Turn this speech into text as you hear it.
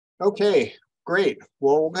Okay, great.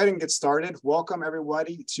 Well, we'll go ahead and get started. Welcome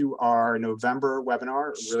everybody to our November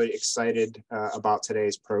webinar. Really excited about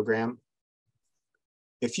today's program.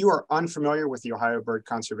 If you are unfamiliar with the Ohio Bird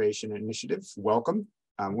Conservation Initiative, welcome.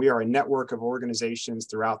 We are a network of organizations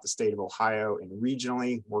throughout the state of Ohio and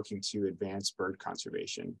regionally working to advance bird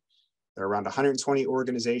conservation. There are around 120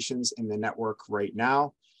 organizations in the network right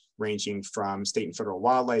now, ranging from state and federal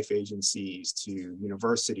wildlife agencies to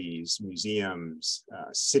universities, museums,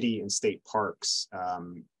 city and state parks,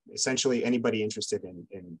 essentially anybody interested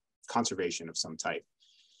in conservation of some type.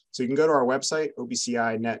 So you can go to our website,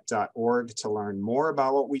 obcinet.org, to learn more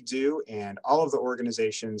about what we do and all of the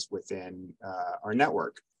organizations within our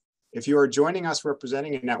network. If you are joining us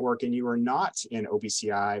representing a network and you are not in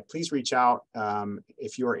OBCI, please reach out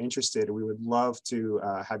if you are interested. We would love to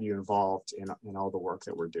have you involved in all the work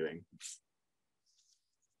that we're doing.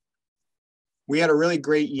 We had a really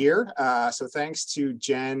great year, so thanks to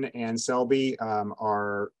Jen and Selby,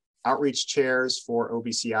 our outreach chairs for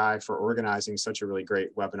OBCI, for organizing such a really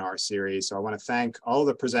great webinar series. So I want to thank all of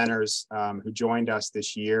the presenters who joined us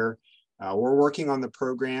this year. We're working on the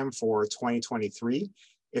program for 2023.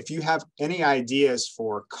 If you have any ideas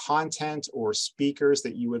for content or speakers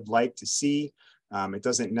that you would like to see, it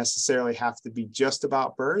doesn't necessarily have to be just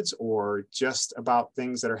about birds or just about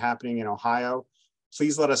things that are happening in Ohio.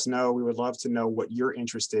 Please let us know. We would love to know what you're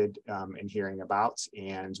interested in hearing about.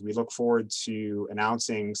 And we look forward to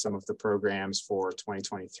announcing some of the programs for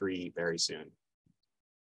 2023 very soon.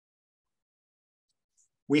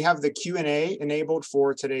 We have the Q&A enabled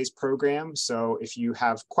for today's program. So if you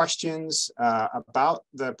have questions about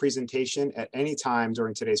the presentation at any time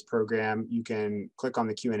during today's program, you can click on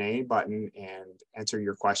the Q&A button and enter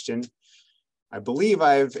your question. I believe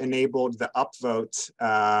I've enabled the upvote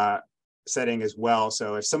setting as well.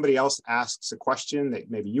 So if somebody else asks a question that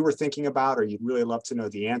maybe you were thinking about or you'd really love to know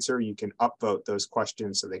the answer, you can upvote those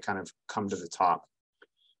questions so they kind of come to the top.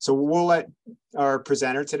 So we'll let our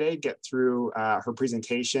presenter today get through her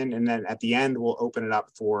presentation, and then at the end, we'll open it up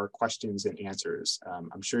for questions and answers.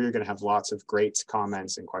 I'm sure you're going to have lots of great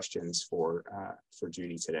comments and questions for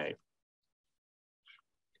Judy today.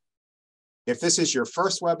 If this is your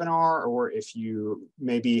first webinar, or if you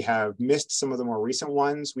maybe have missed some of the more recent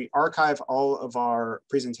ones, we archive all of our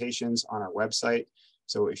presentations on our website.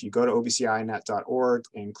 So if you go to obcinet.org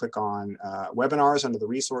and click on webinars under the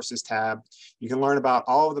resources tab, you can learn about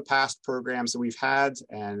all of the past programs that we've had,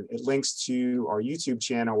 and it links to our YouTube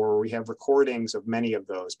channel where we have recordings of many of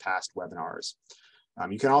those past webinars.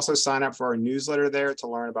 You can also sign up for our newsletter there to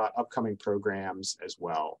learn about upcoming programs as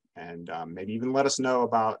well, and maybe even let us know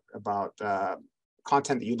about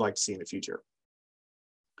content that you'd like to see in the future.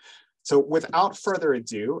 So without further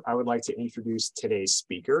ado, I would like to introduce today's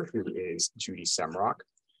speaker, who is Judy Semroc,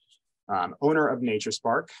 owner of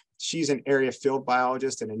NatureSpark. She's an area field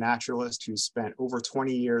biologist and a naturalist who's spent over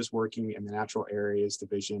 20 years working in the natural areas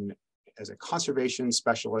division as a conservation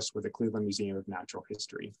specialist with the Cleveland Museum of Natural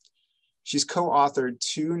History. She's co-authored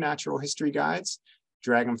 2 natural history guides,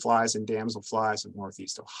 Dragonflies and Damselflies of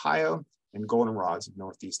Northeast Ohio, and Goldenrods of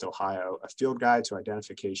Northeast Ohio, a field guide to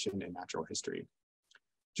identification in natural history.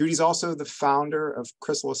 Judy's also the founder of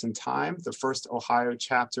Chrysalis in Time, the first Ohio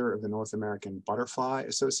chapter of the North American Butterfly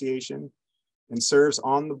Association, and serves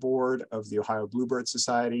on the board of the Ohio Bluebird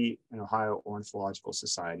Society and Ohio Ornithological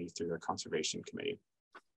Society through their conservation committee.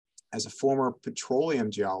 As a former petroleum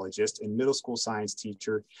geologist and middle school science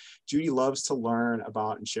teacher, Judy loves to learn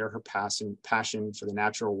about and share her passion for the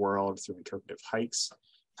natural world through interpretive hikes,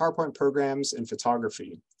 PowerPoint programs, and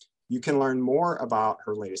photography. You can learn more about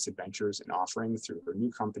her latest adventures and offering through her new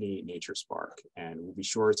company, NatureSpark, and we'll be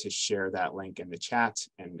sure to share that link in the chat,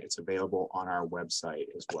 and it's available on our website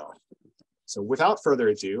as well. So without further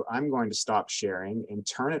ado, I'm going to stop sharing and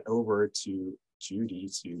turn it over to Judy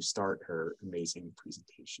to start her amazing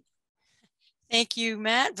presentation. Thank you,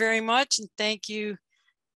 Matt, very much, and thank you,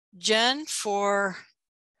 Jen, for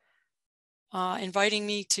inviting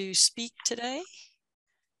me to speak today.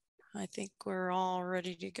 I think we're all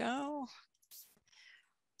ready to go.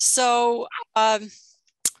 So I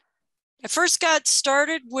first got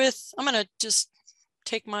started with, I'm going to just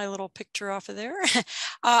take my little picture off of there.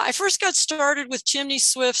 I first got started with Chimney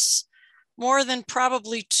Swifts more than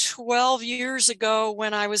probably 12 years ago,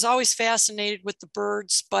 when I was always fascinated with the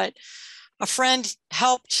birds, but a friend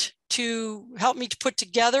helped me to put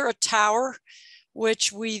together a tower,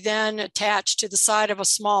 which we then attached to the side of a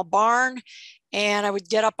small barn. And I would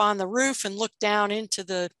get up on the roof and look down into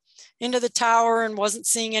the tower and wasn't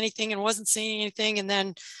seeing anything. And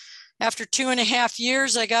then after 2.5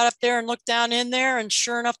 years, I got up there and looked down in there, and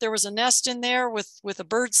sure enough, there was a nest in there with a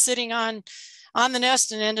bird sitting on on the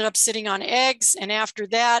nest and ended up sitting on eggs. And after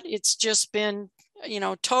that, it's just been,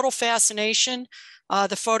 total fascination.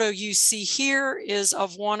 The photo you see here is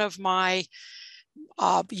of one of my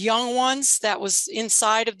young ones that was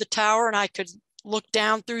inside of the tower, and I could look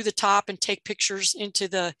down through the top and take pictures into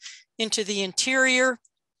the interior.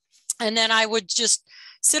 And then I would just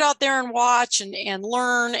sit out there and watch and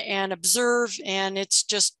learn and observe, and it's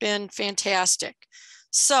just been fantastic.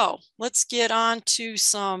 So let's get on to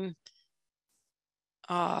some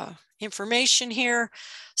information here.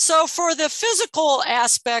 So for the physical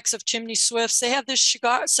aspects of chimney swifts, they have this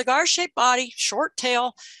cigar-shaped body, short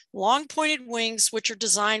tail, long pointed wings, which are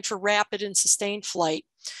designed for rapid and sustained flight.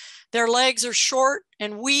 Their legs are short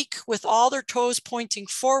and weak with all their toes pointing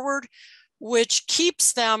forward, which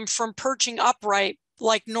keeps them from perching upright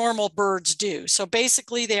like normal birds do. So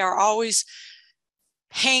basically they are always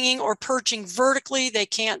hanging or perching vertically. They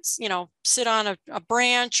can't, sit on a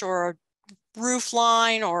branch or a roof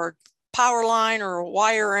line or power line or a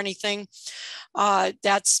wire or anything.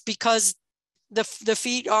 That's because the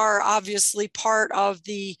feet are obviously part of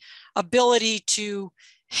the ability to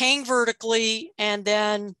hang vertically, and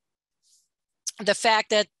then the fact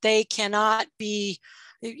that they cannot be,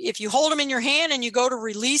 if you hold them in your hand and you go to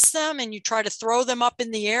release them and you try to throw them up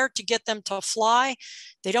in the air to get them to fly,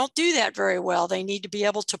 they don't do that very well. They need to be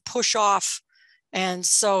able to push off. And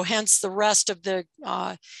so hence the rest of the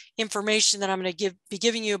information that I'm going to be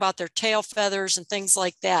giving you about their tail feathers and things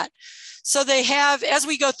like that. So they have, as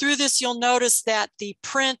we go through this, you'll notice that the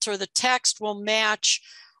print or the text will match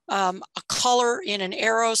a color in an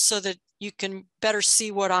arrow so that you can better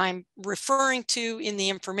see what I'm referring to in the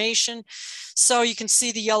information. So you can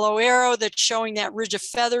see the yellow arrow that's showing that ridge of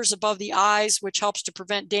feathers above the eyes, which helps to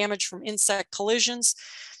prevent damage from insect collisions.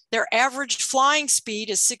 Their average flying speed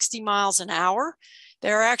is 60 miles an hour.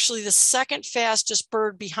 They're actually the second fastest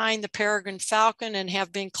bird behind the peregrine falcon and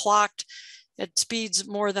have been clocked at speeds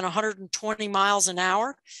more than 120 miles an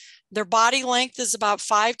hour. Their body length is about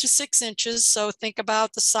 5 to 6 inches, so think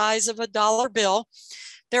about the size of a dollar bill.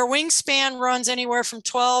 Their wingspan runs anywhere from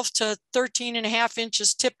 12 to 13 and a half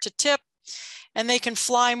inches tip to tip, and they can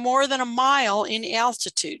fly more than a mile in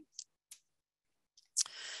altitude.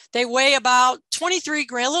 They weigh about 23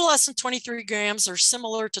 grams, a little less than 23 grams, or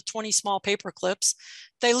similar to 20 small paper clips.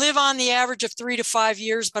 They live on the average of 3 to 5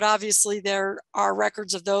 years, but obviously there are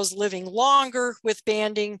records of those living longer with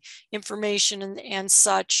banding information and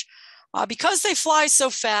such. Because they fly so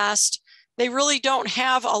fast, they really don't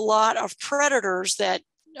have a lot of predators that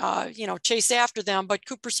chase after them, but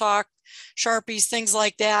Cooper's hawk, Sharpies, things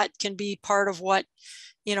like that can be part of what,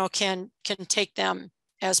 can take them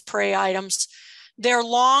as prey items. Their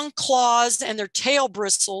long claws and their tail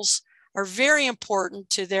bristles are very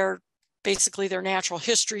important to basically their natural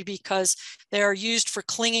history, because they are used for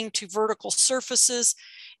clinging to vertical surfaces.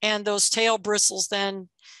 And those tail bristles then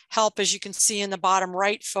help, as you can see in the bottom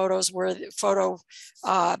right photos, where the photo,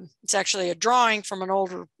 it's actually a drawing from an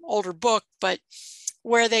older book, but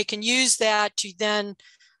where they can use that to then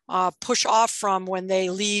push off from when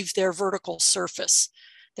they leave their vertical surface.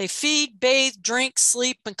 They feed, bathe, drink,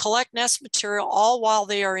 sleep, and collect nest material all while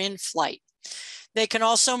they are in flight. They can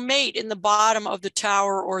also mate in the bottom of the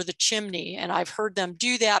tower or the chimney, and I've heard them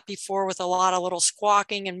do that before with a lot of little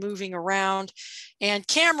squawking and moving around. And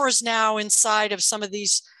cameras now inside of some of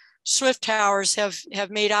these swift towers have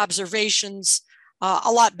made observations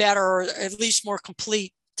a lot better, or at least more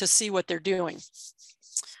complete, to see what they're doing.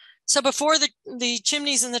 So before the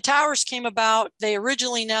chimneys and the towers came about, they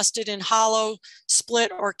originally nested in hollow,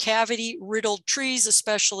 split, or cavity riddled trees,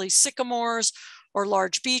 especially sycamores or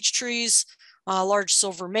large beech trees, large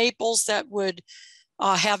silver maples that would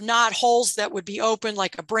have knot holes that would be open,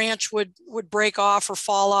 like a branch would break off or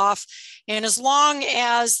fall off. And as long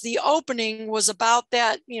as the opening was about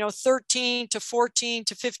that, 13 to 14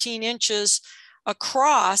 to 15 inches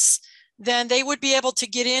across, then they would be able to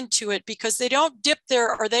get into it, because they don't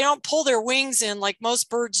they don't pull their wings in like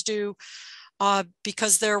most birds do,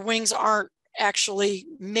 because their wings aren't actually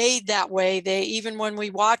made that way. Even when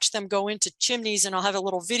we watch them go into chimneys, and I'll have a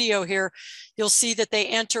little video here, you'll see that they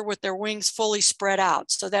enter with their wings fully spread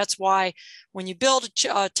out. So that's why when you build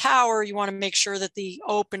a tower, you want to make sure that the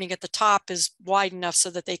opening at the top is wide enough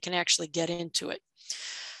so that they can actually get into it.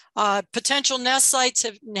 Potential nest sites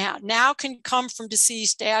have now can come from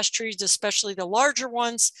deceased ash trees, especially the larger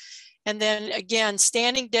ones. And then again,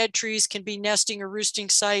 standing dead trees can be nesting or roosting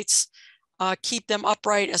sites. Keep them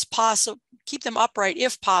upright if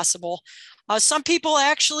possible. Some people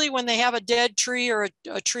actually, when they have a dead tree or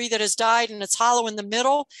a tree that has died and it's hollow in the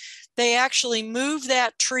middle, they actually move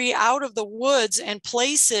that tree out of the woods and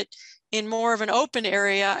place it in more of an open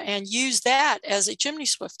area and use that as a chimney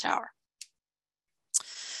swift tower.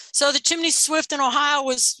 So the chimney swift in Ohio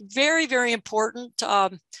was very, very important.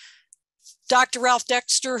 Dr. Ralph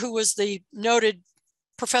Dexter, who was the noted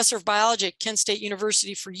professor of biology at Kent State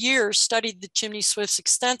University for years, studied the chimney swifts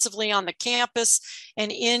extensively on the campus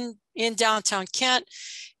and in downtown Kent.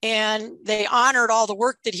 And they honored all the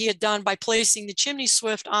work that he had done by placing the chimney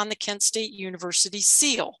swift on the Kent State University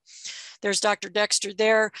seal. There's Dr. Dexter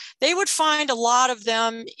there. They would find a lot of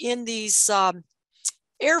them in these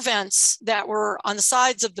air vents that were on the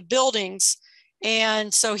sides of the buildings.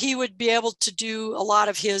 And so he would be able to do a lot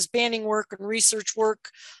of his banding work and research work.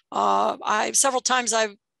 Several times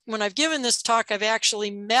when I've given this talk, I've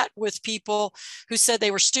actually met with people who said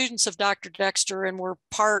they were students of Dr. Dexter and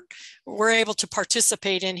were able to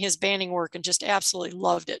participate in his banding work and just absolutely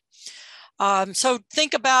loved it. So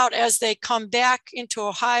think about as they come back into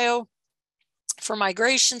Ohio for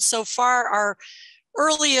migration. So far, our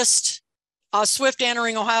earliest swift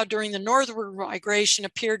entering Ohio during the northward migration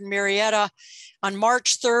appeared in Marietta on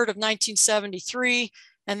March 3rd of 1973.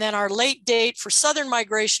 And then our late date for southern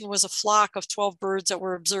migration was a flock of 12 birds that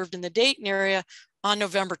were observed in the Dayton area on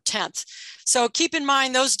November 10th. So keep in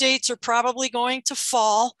mind, those dates are probably going to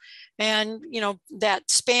fall and, you know, that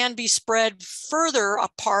span be spread further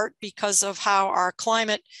apart because of how our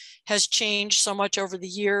climate has changed so much over the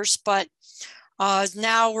years. But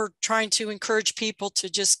now we're trying to encourage people to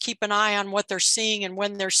just keep an eye on what they're seeing and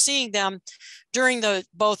when they're seeing them during the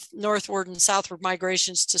both northward and southward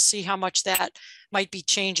migrations to see how much that might be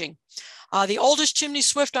changing. The oldest chimney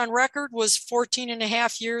swift on record was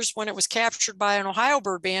 14.5 years when it was captured by an Ohio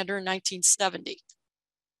bird bander in 1970.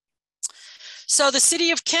 So the city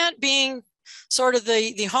of Kent, being sort of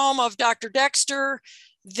the home of Dr. Dexter,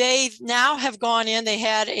 they now have gone in. They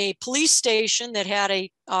had a police station that had a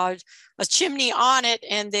chimney on it,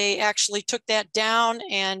 and they actually took that down,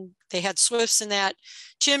 and they had swifts in that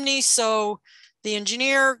chimney. So the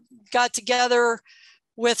engineer got together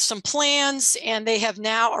with some plans, and they have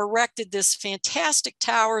now erected this fantastic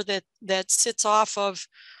tower that sits off of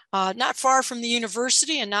not far from the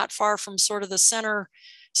university and not far from sort of the center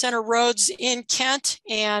roads in Kent.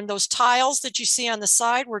 And those tiles that you see on the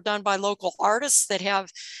side were done by local artists that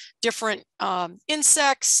have different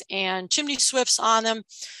insects and chimney swifts on them.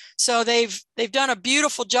 So they've done a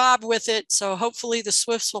beautiful job with it. So hopefully the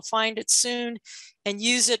swifts will find it soon and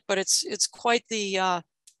use it, but it's quite the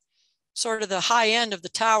sort of the high end of the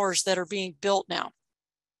towers that are being built now.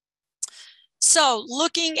 So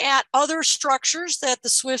looking at other structures that the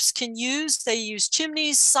swifts can use, they use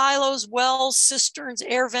chimneys, silos, wells, cisterns,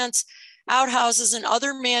 air vents, outhouses, and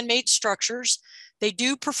other man-made structures. They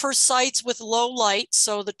do prefer sites with low light.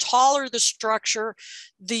 So the taller the structure,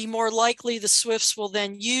 the more likely the swifts will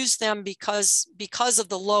then use them because of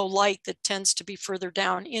the low light that tends to be further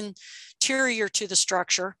down interior to the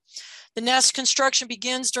structure. The nest construction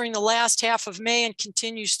begins during the last half of May and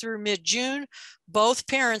continues through mid-June. Both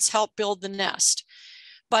parents help build the nest.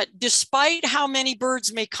 But despite how many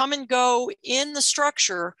birds may come and go in the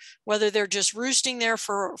structure, whether they're just roosting there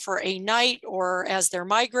for a night or as they're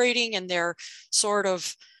migrating and they're sort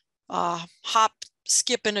of hop,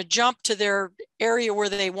 skip, and a jump to their area where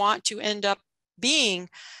they want to end up being,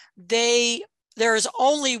 there is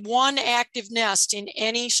only one active nest in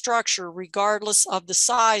any structure, regardless of the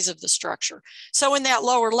size of the structure. So in that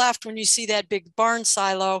lower left, when you see that big barn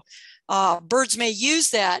silo, birds may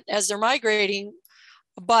use that as they're migrating,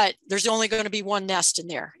 but there's only going to be one nest in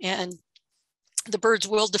there. And the birds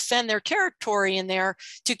will defend their territory in there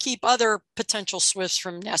to keep other potential swifts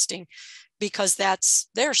from nesting because that's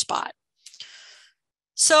their spot.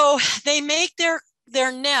 So they make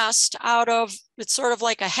their nest out of, it's sort of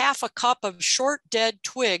like a half a cup of short dead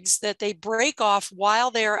twigs that they break off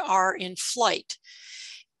while they are in flight.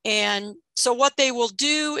 And so what they will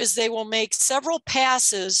do is they will make several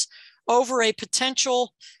passes over a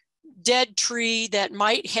potential dead tree that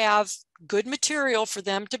might have good material for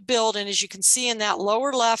them to build. And as you can see in that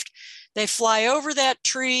lower left, they fly over that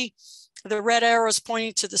tree. The red arrow is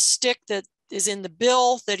pointing to the stick that is in the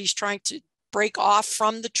bill that he's trying to break off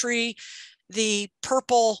from the tree. The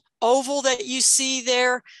purple oval that you see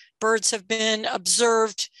there, birds have been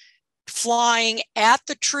observed flying at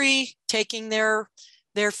the tree, taking their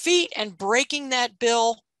feet and breaking that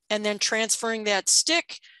bill, and then transferring that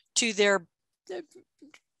stick to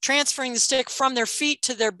transferring the stick from their feet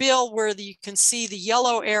to their bill, where you can see the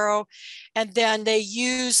yellow arrow. And then they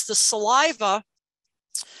use the saliva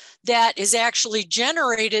that is actually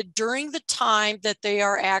generated during the time that they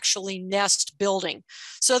are actually nest building.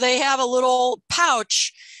 So they have a little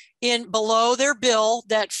pouch below their bill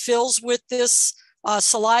that fills with this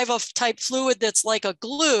saliva type fluid that's like a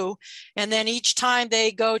glue. And then each time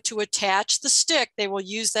they go to attach the stick, they will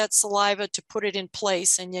use that saliva to put it in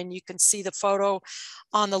place. And then you can see the photo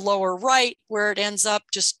on the lower right where it ends up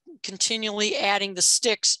just continually adding the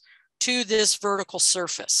sticks to this vertical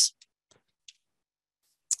surface.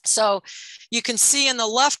 So you can see in the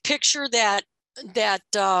left picture that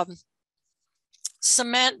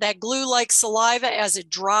cement, that glue-like saliva, as it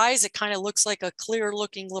dries, it kind of looks like a clear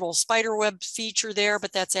looking little spider web feature there,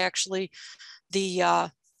 but that's actually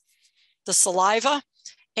the saliva.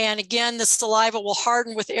 And again, the saliva will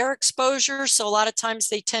harden with air exposure. So a lot of times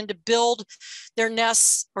they tend to build their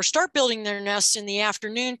nests or start building their nests in the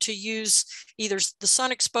afternoon to use either the sun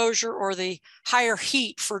exposure or the higher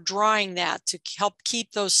heat for drying that to help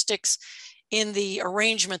keep those sticks in the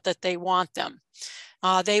arrangement that they want them.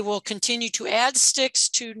 They will continue to add sticks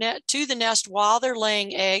to the nest while they're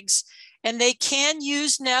laying eggs, and they can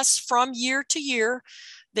use nests from year to year.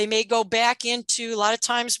 They may go back into, a lot of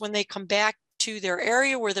times when they come back to their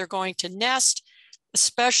area where they're going to nest,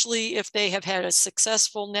 especially if they have had a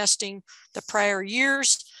successful nesting the prior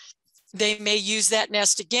years, they may use that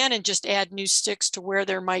nest again and just add new sticks to where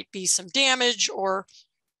there might be some damage, or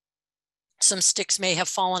some sticks may have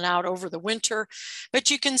fallen out over the winter.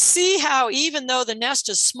 But you can see how even though the nest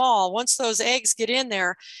is small, once those eggs get in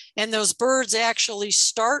there and those birds actually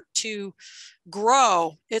start to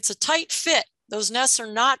grow, it's a tight fit. Those nests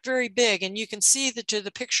are not very big. And you can see to the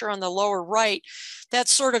picture on the lower right, that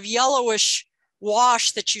sort of yellowish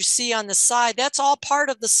wash that you see on the side, that's all part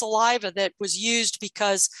of the saliva that was used,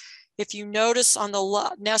 because if you notice on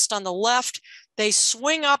the nest on the left, they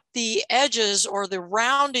swing up the edges or the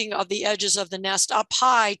rounding of the edges of the nest up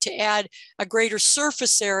high to add a greater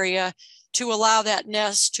surface area to allow that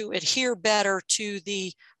nest to adhere better to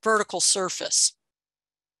the vertical surface.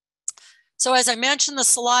 So as I mentioned, the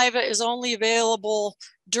saliva is only available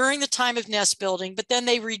during the time of nest building, but then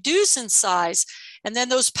they reduce in size. And then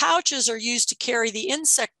those pouches are used to carry the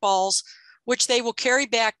insect balls, which they will carry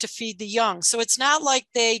back to feed the young. So it's not like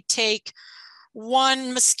they take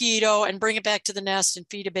one mosquito and bring it back to the nest and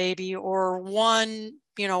feed a baby, or one,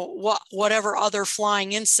 whatever other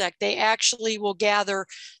flying insect. They actually will gather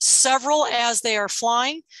several as they are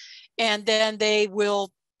flying, and then they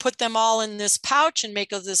will put them all in this pouch and make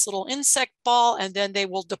this little insect ball, and then they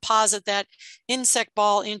will deposit that insect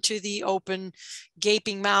ball into the open,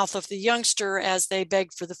 gaping mouth of the youngster as they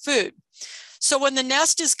beg for the food. So when the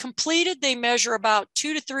nest is completed, they measure about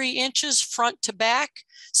 2 to 3 inches front to back.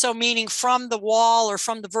 So meaning from the wall or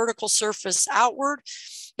from the vertical surface outward.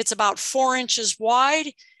 It's about 4 inches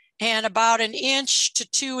wide and about 1 inch to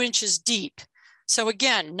 2 inches deep. So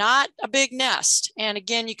again, not a big nest. And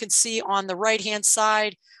again, you can see on the right-hand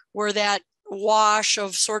side where that wash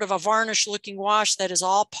of sort of a varnish looking wash, that is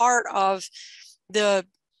all part of the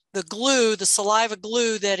glue, the saliva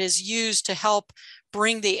glue that is used to help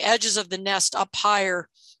bring the edges of the nest up higher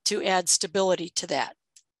to add stability to that.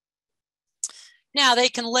 Now they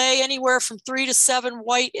can lay anywhere from 3 to 7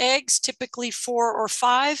 white eggs, typically 4 or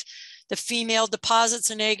 5. The female deposits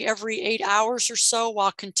an egg every 8 hours or so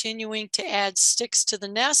while continuing to add sticks to the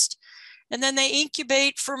nest. And then they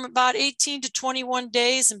incubate from about 18 to 21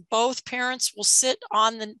 days, and both parents will sit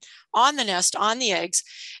on the nest, on the eggs.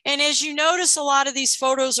 And as you notice, a lot of these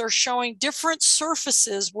photos are showing different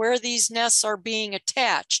surfaces where these nests are being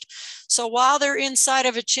attached. So while they're inside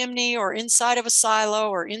of a chimney or inside of a silo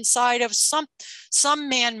or inside of some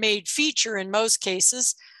man-made feature in most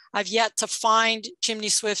cases, I've yet to find chimney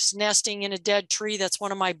swifts nesting in a dead tree. That's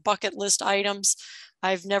one of my bucket list items.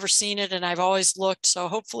 I've never seen it and I've always looked. So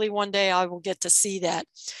hopefully one day I will get to see that.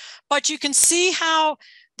 But you can see how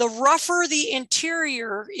the rougher the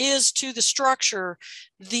interior is to the structure,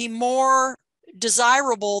 the more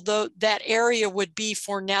desirable that area would be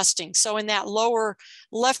for nesting. So in that lower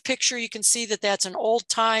left picture, you can see that that's an old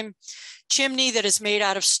time chimney that is made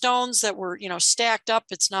out of stones that were, stacked up.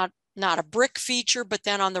 It's not a brick feature, but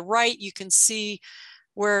then on the right, you can see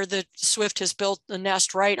where the swift has built the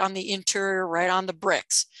nest right on the interior, right on the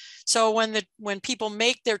bricks. So when people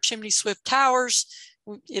make their chimney swift towers,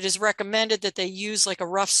 it is recommended that they use like a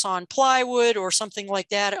rough sawn plywood or something like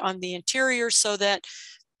that on the interior so that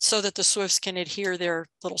the swifts can adhere their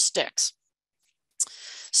little sticks.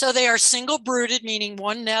 So they are single brooded, meaning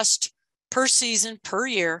one nest per season per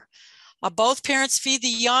year. Both parents feed the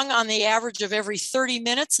young on the average of every 30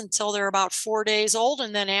 minutes until they're about 4 days old.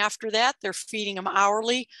 And then after that, they're feeding them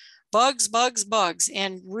hourly. Bugs, bugs, bugs.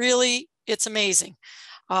 And really, it's amazing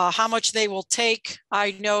how much they will take.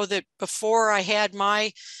 I know that before I had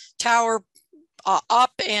my tower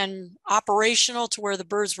up and operational to where the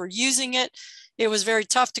birds were using it, it was very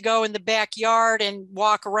tough to go in the backyard and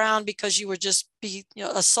walk around because you would just be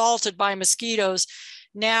assaulted by mosquitoes.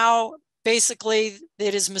 Now, basically,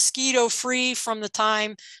 it is mosquito free from the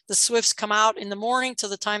time the swifts come out in the morning to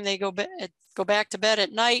the time they go back to bed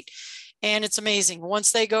at night. And it's amazing.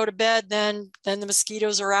 Once they go to bed, then the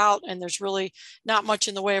mosquitoes are out, and there's really not much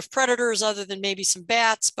in the way of predators other than maybe some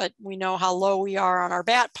bats, but we know how low we are on our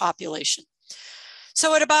bat population.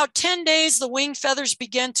 So at about 10 days, the wing feathers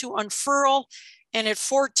begin to unfurl, and at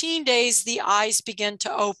 14 days, the eyes begin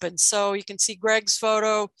to open. So you can see Greg's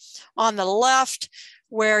photo on the left,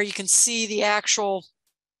 where you can see the actual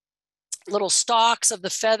little stalks of the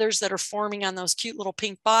feathers that are forming on those cute little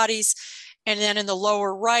pink bodies. And then in the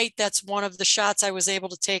lower right, that's one of the shots I was able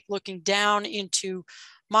to take looking down into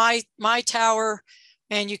my tower.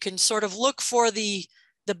 And you can sort of look for the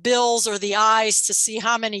bills or the eyes to see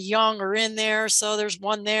how many young are in there. So there's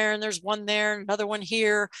one there, and there's one there, and another one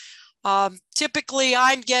here. Typically,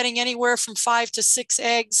 I'm getting anywhere from 5 to 6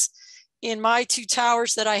 eggs in my 2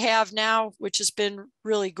 towers that I have now, which has been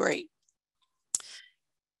really great.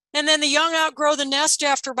 And then the young outgrow the nest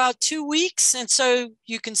after about 2 weeks. And so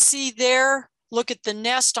you can see there, look at the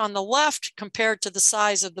nest on the left compared to the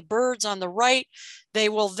size of the birds on the right. They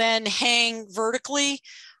will then hang vertically.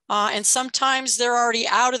 And sometimes they're already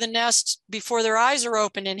out of the nest before their eyes are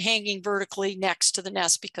open and hanging vertically next to the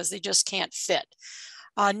nest because they just can't fit.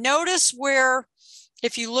 Notice where,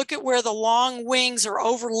 if you look at where the long wings are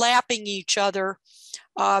overlapping each other,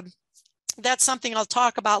 that's something I'll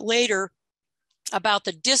talk about later, about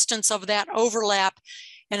the distance of that overlap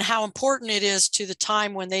and how important it is to the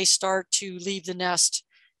time when they start to leave the nest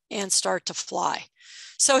and start to fly.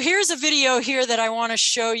 So here's a video here that I want to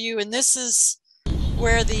show you, and this is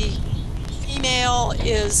where the female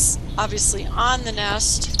is obviously on the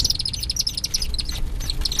nest.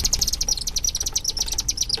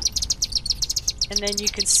 And then you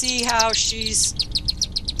can see how she's,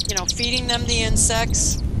 feeding them the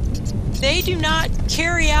insects. They do not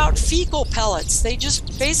carry out fecal pellets. They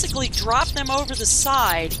just basically drop them over the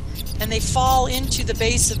side, and they fall into the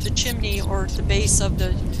base of the chimney or the base of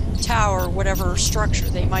the tower, whatever structure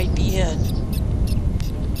they might be in.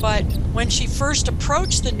 But when she first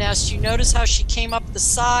approached the nest, you notice how she came up the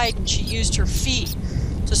side and she used her feet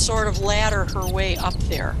to sort of ladder her way up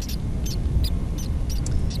there.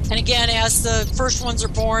 And again, as the first ones are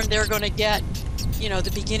born, they're going to get,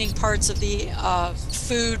 the beginning parts of the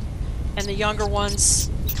food, and the younger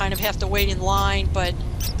ones kind of have to wait in line. But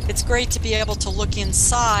it's great to be able to look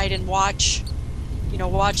inside and watch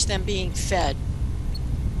them being fed.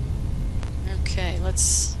 Okay,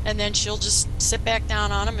 and then she'll just sit back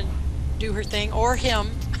down on him and do her thing, or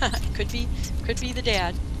him. could be the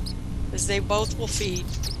dad, because they both will feed.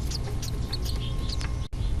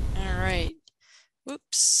 All right.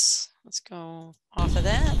 Oops, let's go off of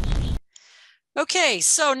that. Okay,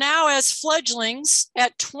 so now as fledglings,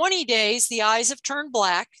 at 20 days, the eyes have turned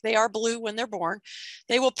black. They are blue when they're born.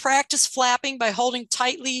 They will practice flapping by holding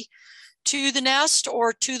tightly to the nest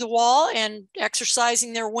or to the wall and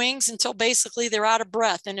exercising their wings until basically they're out of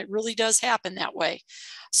breath, and it really does happen that way.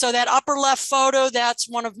 So that upper left photo, that's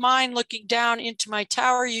one of mine looking down into my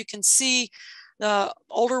tower. You can see the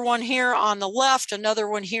older one here on the left, another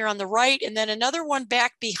one here on the right, and then another one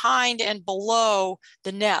back behind and below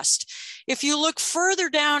the nest. If you look further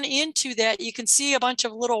down into that, you can see a bunch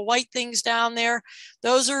of little white things down there.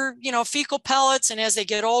 Those are, fecal pellets, and as they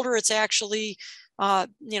get older, it's actually,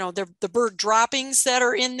 the bird droppings that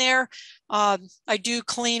are in there. I do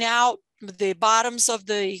clean out the bottoms of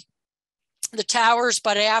the towers,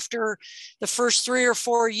 but after the first 3 or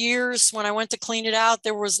 4 years, when I went to clean it out,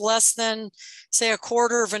 there was less than, say,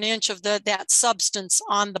 1/4 of an inch of that substance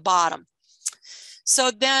on the bottom.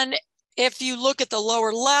 So then if you look at the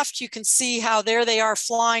lower left, you can see how there they are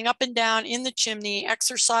flying up and down in the chimney,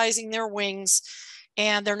 exercising their wings,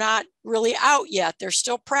 and they're not really out yet. They're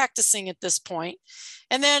still practicing at this point.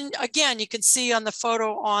 And then again, you can see on the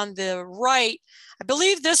photo on the right, I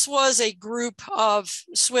believe this was a group of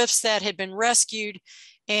swifts that had been rescued,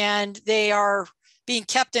 and they are being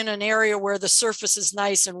kept in an area where the surface is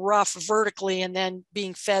nice and rough vertically, and then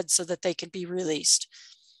being fed so that they can be released.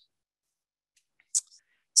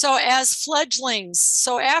 So as fledglings,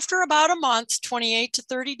 so after about a month, 28 to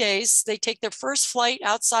 30 days, they take their first flight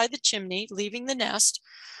outside the chimney, leaving the nest.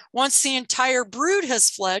 Once the entire brood has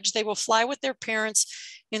fledged, they will fly with their parents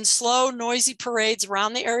in slow, noisy parades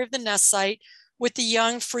around the area of the nest site, with the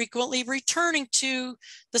young frequently returning to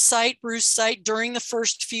the roost site during the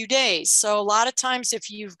first few days. So a lot of times if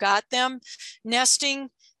you've got them nesting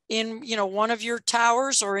in, one of your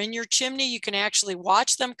towers or in your chimney. You can actually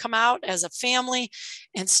watch them come out as a family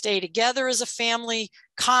and stay together as a family,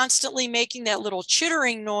 constantly making that little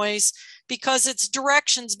chittering noise, because it's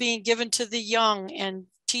directions being given to the young and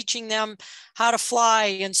teaching them how to fly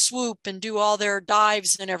and swoop and do all their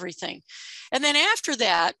dives and everything. And then after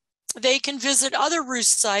that, they can visit other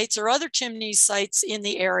roost sites or other chimney sites in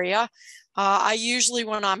the area. I usually,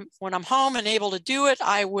 when I'm home and able to do it,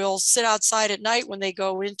 I will sit outside at night when they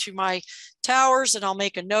go into my towers, and I'll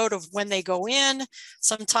make a note of when they go in.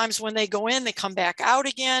 Sometimes when they go in, they come back out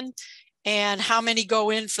again, and how many go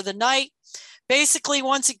in for the night. Basically,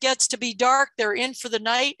 once it gets to be dark, they're in for the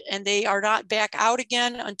night and they are not back out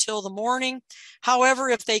again until the morning. However,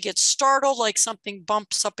 if they get startled, like something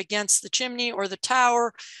bumps up against the chimney or the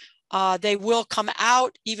tower, they will come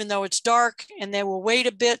out even though it's dark, and they will wait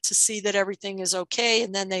a bit to see that everything is okay,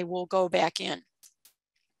 and then they will go back in.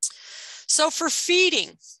 So for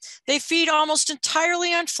feeding, they feed almost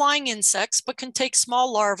entirely on flying insects, but can take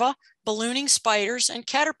small larvae, ballooning spiders, and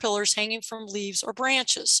caterpillars hanging from leaves or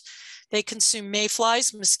branches. They consume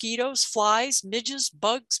mayflies, mosquitoes, flies, midges,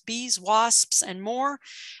 bugs, bees, wasps, and more,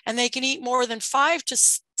 and they can eat more than 5,000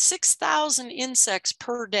 to 6,000 insects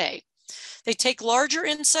per day. They take larger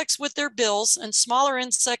insects with their bills, and smaller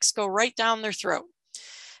insects go right down their throat.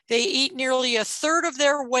 They eat nearly a third of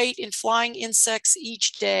their weight in flying insects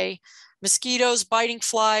each day. Mosquitoes, biting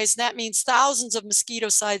flies, that means thousands of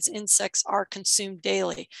mosquito-sized insects are consumed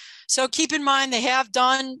daily. So keep in mind, they have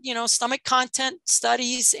done, stomach content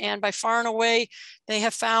studies, and by far and away, they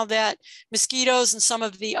have found that mosquitoes and some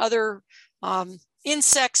of the other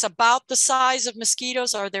insects about the size of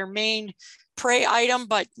mosquitoes are their main prey item.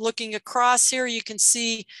 But looking across here, you can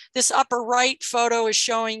see this upper right photo is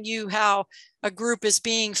showing you how a group is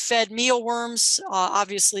being fed mealworms.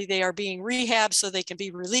 Obviously, they are being rehabbed so they can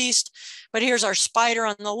be released. But here's our spider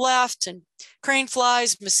on the left, and crane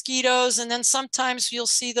flies, mosquitoes, and then sometimes you'll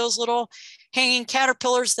see those little hanging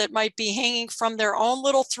caterpillars that might be hanging from their own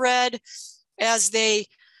little thread as they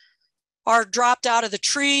are dropped out of the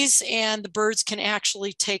trees, and the birds can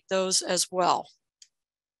actually take those as well.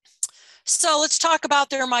 So let's talk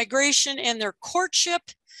about their migration and their courtship.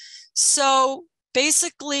 So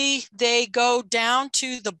basically, they go down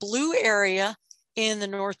to the blue area in the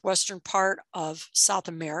northwestern part of South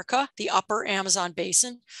America, the upper Amazon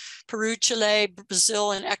basin, Peru, Chile,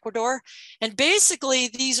 Brazil, and Ecuador. And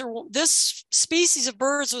basically, this species of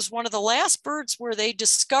birds was one of the last birds where they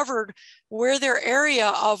discovered where their area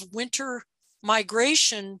of winter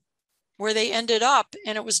migration, where they ended up.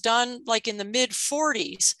 And it was done like in the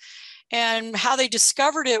mid-40s. And how they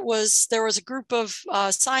discovered it was there was a group of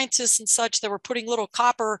scientists and such that were putting little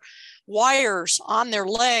copper wires on their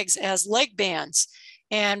legs as leg bands.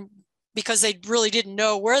 And because they really didn't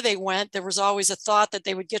know where they went, there was always a thought that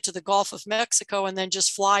they would get to the Gulf of Mexico and then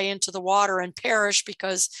just fly into the water and perish,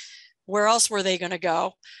 because where else were they going to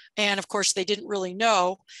go? And of course, they didn't really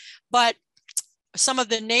know. But some of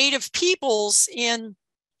the native peoples in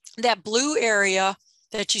that blue area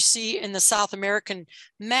that you see in the South American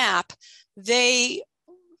map, they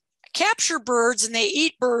capture birds and they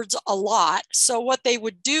eat birds a lot. So what they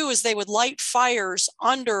would do is they would light fires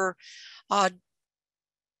under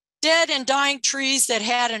dead and dying trees that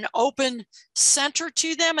had an open center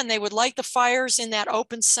to them, and they would light the fires in that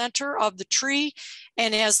open center of the tree.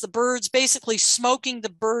 And as the birds, basically smoking the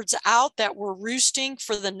birds out that were roosting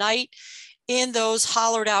for the night in those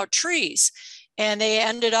hollowed out trees. And they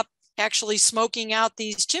ended up actually smoking out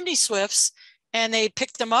these chimney swifts, and they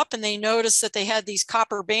picked them up and they noticed that they had these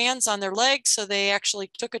copper bands on their legs. So they actually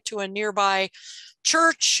took it to a nearby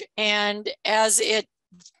church. And as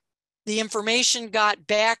the information got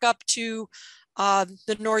back up to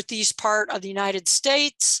the northeast part of the United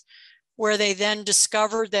States, where they then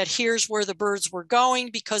discovered that here's where the birds were going,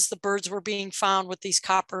 because the birds were being found with these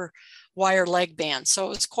copper wire leg bands. So it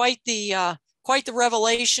was quite the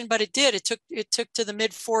revelation, but it took to the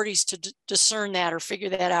mid-40s to discern that or figure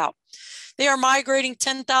that out. They are migrating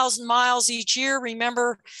 10,000 miles each year.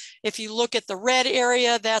 Remember, if you look at the red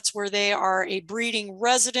area, that's where they are a breeding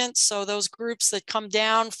resident. So those groups that come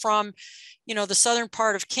down from, the southern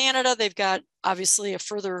part of Canada, they've got obviously a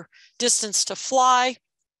further distance to fly.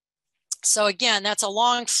 So again, that's a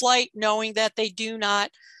long flight, knowing that they do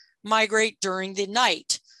not migrate during the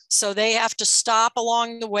night. So they have to stop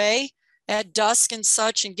along the way at dusk and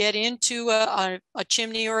such and get into a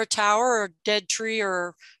chimney or a tower or a dead tree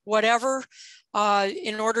or whatever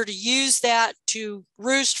in order to use that to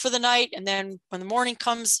roost for the night. And then when the morning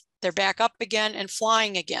comes, they're back up again and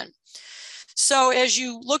flying again. So as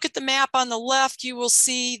you look at the map on the left, you will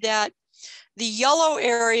see that the yellow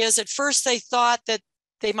areas, at first they thought that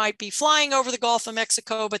they might be flying over the Gulf of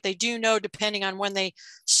Mexico, but they do know, depending on when they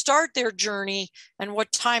start their journey and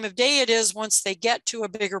what time of day it is, once they get to a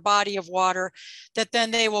bigger body of water, that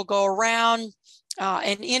then they will go around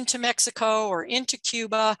and into Mexico or into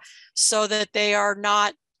Cuba, so that they are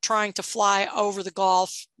not trying to fly over the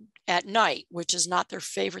Gulf at night, which is not their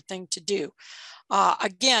favorite thing to do.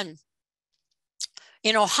 Again,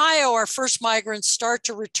 in Ohio, our first migrants start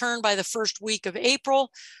to return by the first week of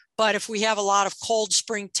April, but if we have a lot of cold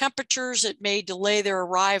spring temperatures, it may delay their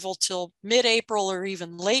arrival till mid-April or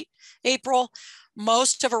even late April.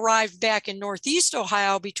 Most have arrived back in Northeast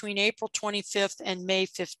Ohio between April 25th and May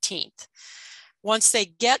 15th. Once they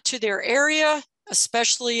get to their area,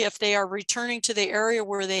 especially if they are returning to the area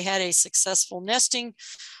where they had a successful nesting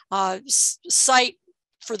site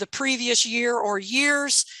for the previous year or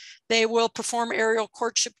years, they will perform aerial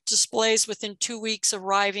courtship displays within 2 weeks of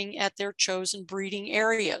arriving at their chosen breeding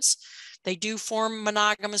areas. They do form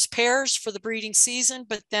monogamous pairs for the breeding season,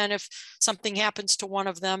 but then if something happens to one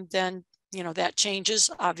of them, then that changes,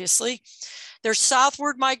 obviously. Their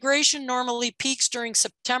southward migration normally peaks during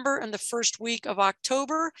September and the first week of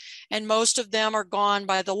October, and most of them are gone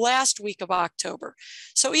by the last week of October.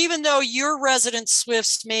 So even though your resident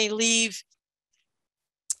swifts may leave,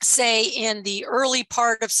 say, in the early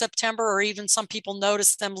part of September, or even some people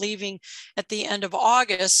notice them leaving at the end of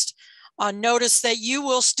August, notice that you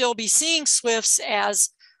will still be seeing swifts as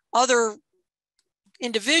other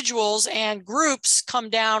individuals and groups come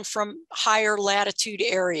down from higher latitude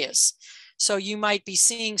areas. So you might be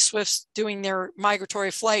seeing swifts doing their migratory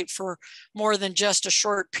flight for more than just a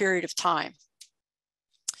short period of time.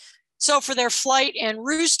 So for their flight and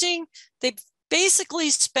roosting, they basically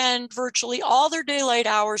spend virtually all their daylight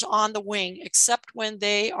hours on the wing, except when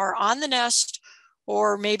they are on the nest,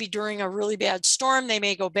 or maybe during a really bad storm, they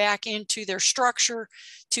may go back into their structure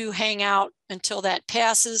to hang out until that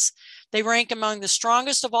passes. They rank among the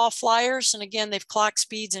strongest of all flyers. And again, they've clocked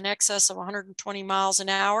speeds in excess of 120 miles an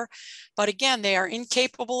hour. But again, they are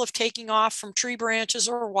incapable of taking off from tree branches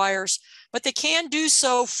or wires, but they can do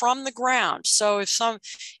so from the ground. So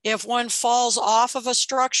if one falls off of a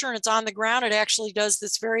structure and it's on the ground, it actually does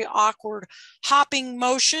this very awkward hopping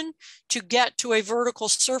motion to get to a vertical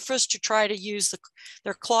surface to try to use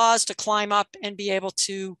their claws to climb up and be able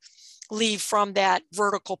to leave from that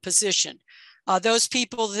vertical position. Those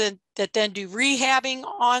people that then do rehabbing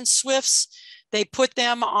on swifts, they put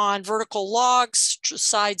them on vertical logs,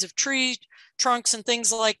 sides of tree trunks and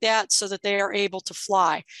things like that, so that they are able to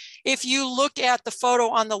fly. If you look at the photo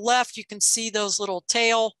on the left, you can see those little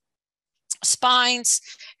tail spines,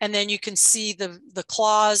 and then you can see the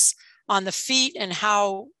claws on the feet and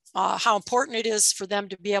how important it is for them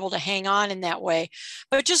to be able to hang on in that way.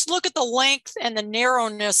 But just look at the length and the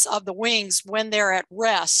narrowness of the wings when they're at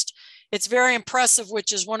rest. It's very impressive,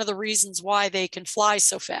 which is one of the reasons why they can fly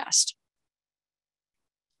so fast.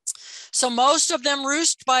 So most of them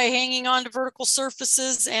roost by hanging onto vertical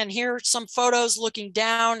surfaces. And here are some photos looking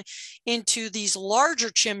down into these larger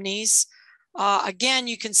chimneys. Again,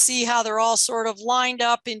 you can see how they're all sort of lined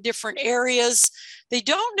up in different areas. They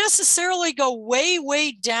don't necessarily go way,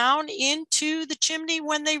 way down into the chimney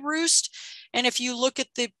when they roost. And if you look at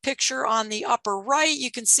the picture on the upper right,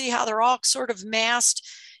 you can see how they're all sort of massed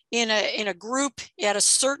in a group at a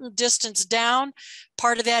certain distance down.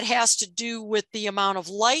 Part of that has to do with the amount of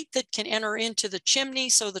light that can enter into the chimney.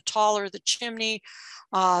 So the taller the chimney,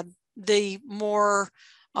 the more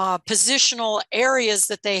positional areas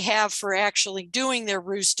that they have for actually doing their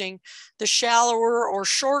roosting. The shallower or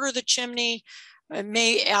shorter the chimney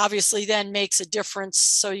may obviously then makes a difference.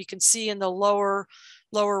 So you can see in the lower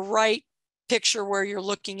right picture where you're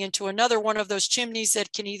looking into another one of those chimneys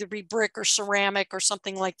that can either be brick or ceramic or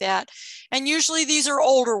something like that. And usually these are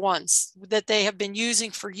older ones that they have been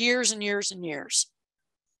using for years and years and years.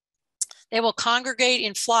 They will congregate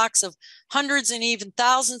in flocks of hundreds and even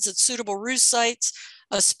thousands at suitable roost sites,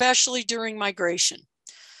 especially during migration.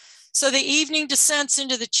 So the evening descents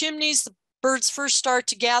into the chimneys. The birds first start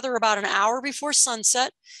to gather about an hour before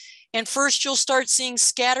sunset. And first you'll start seeing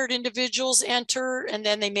scattered individuals enter, and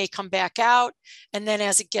then they may come back out. And then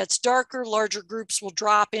as it gets darker, larger groups will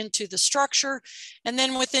drop into the structure. And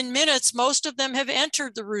then within minutes, most of them have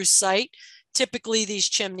entered the roost site, typically these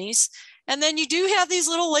chimneys. And then you do have these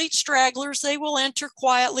little late stragglers. They will enter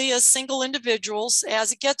quietly as single individuals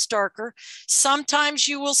as it gets darker. Sometimes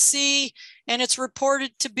you will see, and it's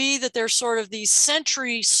reported to be that there's sort of these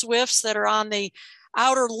sentry swifts that are on the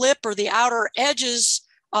outer lip or the outer edges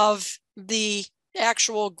of the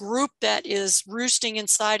actual group that is roosting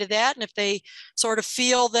inside of that. And if they sort of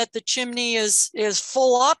feel that the chimney is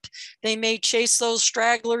full up, they may chase those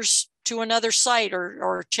stragglers to another site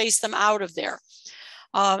or chase them out of there.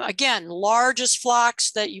 Again, largest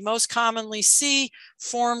flocks that you most commonly see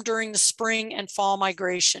form during the spring and fall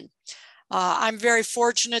migration. I'm very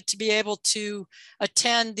fortunate to be able to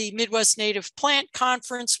attend the Midwest Native Plant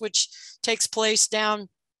Conference, which takes place down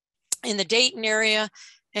in the Dayton area.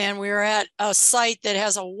 And we're at a site that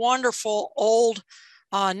has a wonderful old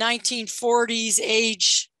 1940s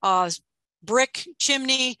age brick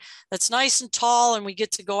chimney that's nice and tall. And we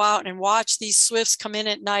get to go out and watch these swifts come in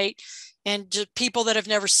at night. And just people that have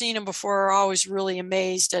never seen them before are always really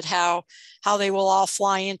amazed at how they will all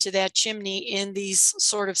fly into that chimney in these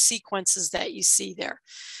sort of sequences that you see there.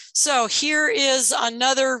 So here is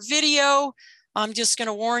another video. I'm just going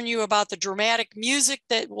to warn you about the dramatic music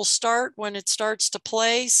that will start when it starts to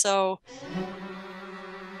play.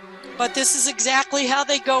 But this is exactly how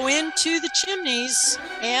they go into the chimneys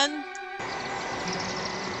and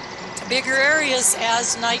bigger areas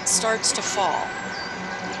as night starts to fall.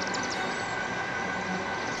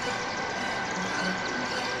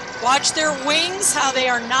 Watch their wings, how they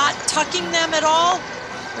are not tucking them at all.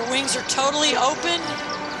 Their wings are totally open.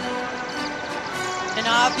 And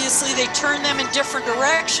obviously they turn them in different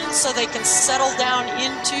directions so they can settle down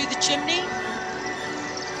into the chimney.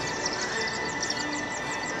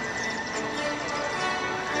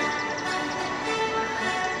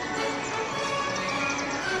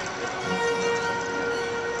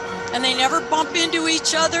 And they never bump into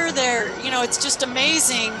each other. They're, you know, it's just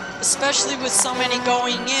amazing, especially with so many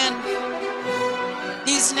going in.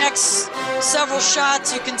 These next several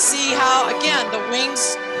shots, you can see how, again, the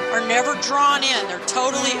wings are never drawn in. They're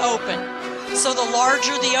totally open. So the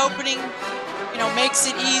larger the opening, you know, makes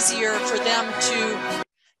it easier for them to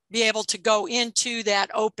be able to go into that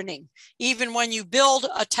opening. Even when you build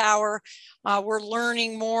a tower, we're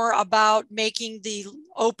learning more about making the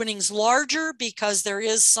openings larger because there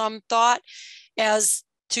is some thought as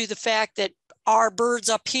to the fact that our birds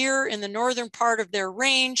up here in the northern part of their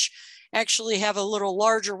range actually have a little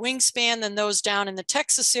larger wingspan than those down in the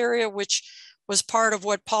Texas area, which was part of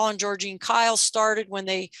what Paul and Georgine Kyle started when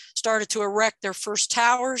they started to erect their first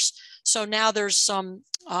towers. So now there's some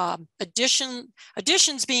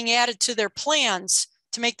additions being added to their plans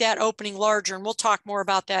to make that opening larger. And we'll talk more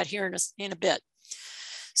about that here in a bit.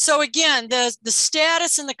 So again, the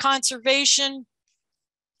status and the conservation,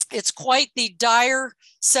 it's quite the dire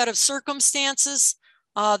set of circumstances.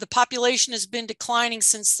 The population has been declining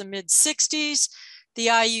since the mid-60s. The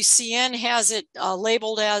IUCN has it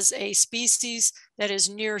labeled as a species that is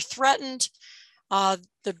near threatened.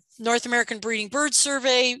 The North American Breeding Bird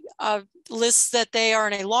Survey lists that they are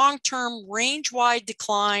in a long-term range-wide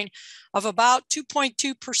decline of about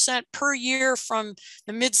 2.2% per year from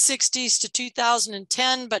the mid-60s to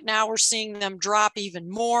 2010, but now we're seeing them drop even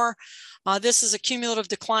more. This is a cumulative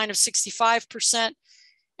decline of 65%.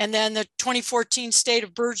 And then the 2014 State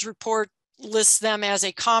of Birds report lists them as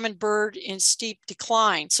a common bird in steep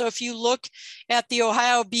decline. So if you look at the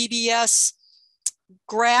Ohio BBS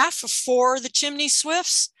graph for the chimney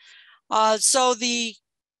swifts, so the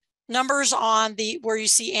numbers on the where you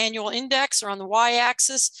see annual index are on the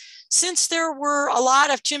y-axis. Since there were a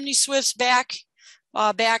lot of chimney swifts back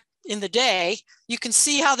in the day, you can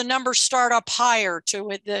see how the numbers start up higher to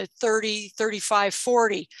the 30, 35,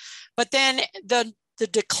 40. But then the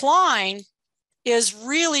decline is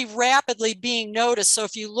really rapidly being noticed. So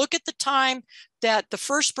if you look at the time that the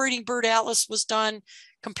first breeding bird atlas was done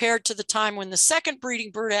compared to the time when the second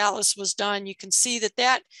breeding bird atlas was done, you can see that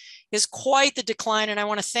that is quite the decline. And I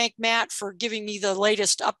want to thank Matt for giving me the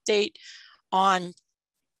latest update on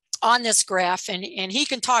this graph. And he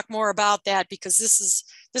can talk more about that because this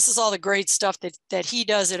is all the great stuff that he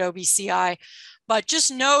does at OBCI. But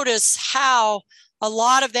just notice how a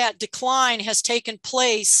lot of that decline has taken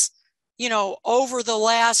place, you know, over the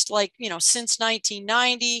last, since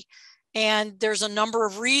 1990. And there's a number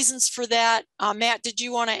of reasons for that. Matt, did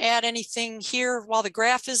you want to add anything here while the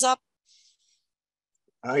graph is up?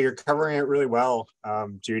 You're covering it really well,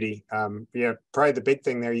 Judy. Yeah, probably the big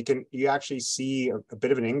thing there, you actually see a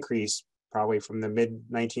bit of an increase probably from the mid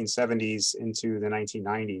 1970s into the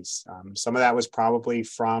 1990s. Some of that was probably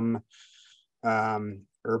from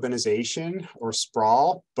urbanization or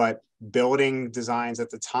sprawl, but building designs at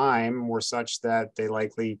the time were such that they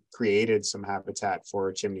likely created some habitat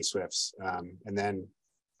for chimney swifts. And then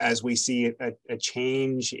as we see a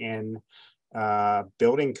change in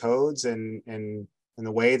building codes and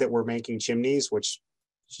the way that we're making chimneys, which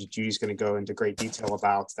Judy's going to go into great detail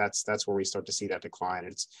about, that's where we start to see that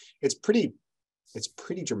decline. It's pretty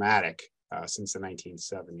dramatic since the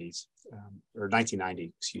 1970s or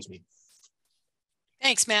 1990, excuse me.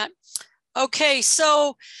 Thanks, Matt. Okay,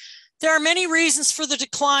 so There are many reasons for the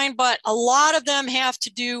decline, but a lot of them have to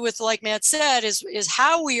do with, like Matt said, is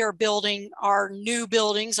how we are building our new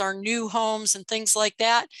buildings, our new homes and things like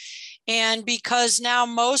that. And because now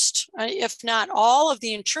most, if not all of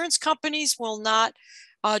the insurance companies will not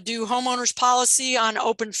do homeowners policy on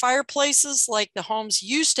open fireplaces like the homes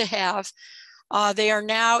used to have, they are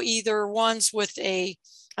now either ones with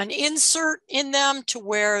an insert in them to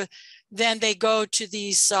where then they go to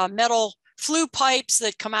these metal flue pipes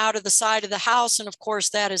that come out of the side of the house. And of course,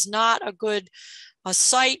 that is not a good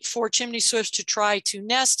site for chimney swifts to try to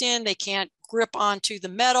nest in. They can't grip onto the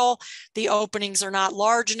metal. The openings are not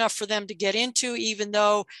large enough for them to get into, even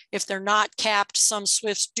though if they're not capped, some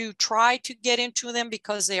swifts do try to get into them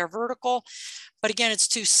because they are vertical. But again, it's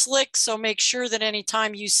too slick. So make sure that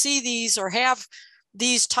anytime you see these or have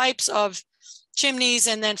these types of chimneys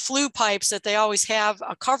and then flue pipes, that they always have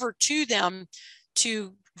a cover to them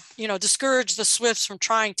to, discourage the swifts from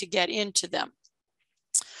trying to get into them.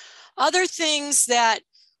 Other things that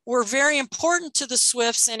were very important to the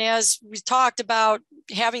swifts, and as we talked about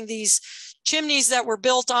having these chimneys that were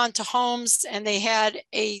built onto homes and they had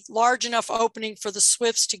a large enough opening for the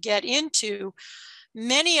swifts to get into,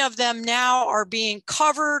 many of them now are being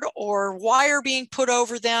covered or wire being put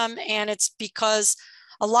over them. And it's because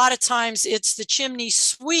a lot of times it's the chimney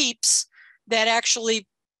sweeps that actually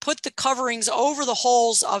put the coverings over the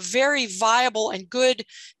holes of very viable and good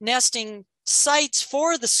nesting sites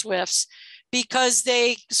for the swifts, because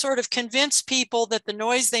they sort of convince people that the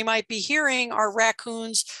noise they might be hearing are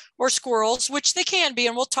raccoons or squirrels, which they can be,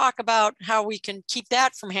 and we'll talk about how we can keep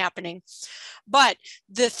that from happening. But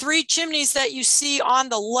the 3 chimneys that you see on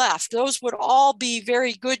the left, those would all be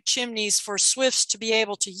very good chimneys for swifts to be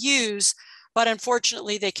able to use, but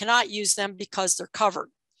unfortunately they cannot use them because they're covered.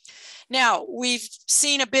 Now, we've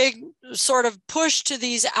seen a big sort of push to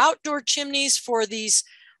these outdoor chimneys for these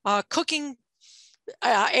cooking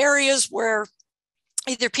areas where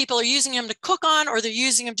either people are using them to cook on or they're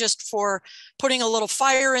using them just for putting a little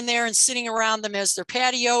fire in there and sitting around them as their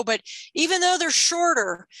patio. But even though they're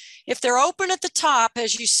shorter, if they're open at the top,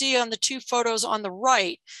 as you see on the 2 photos on the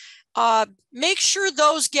right, make sure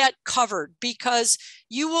those get covered, because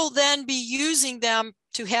you will then be using them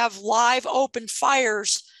to have live open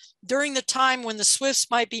fires during the time when the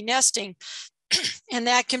swifts might be nesting. And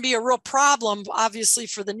that can be a real problem, obviously,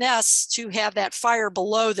 for the nests to have that fire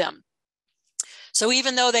below them. So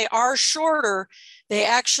even though they are shorter, they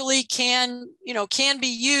actually can be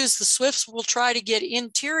used. The swifts will try to get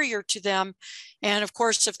interior to them. And of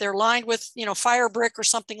course, if they're lined with, fire brick or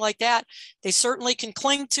something like that, they certainly can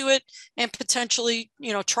cling to it and potentially,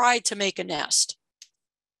 try to make a nest.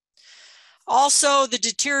 Also, the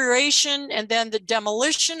deterioration and then the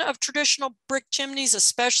demolition of traditional brick chimneys,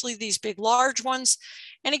 especially these big, large ones.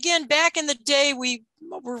 And again, back in the day, we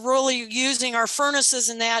were really using our furnaces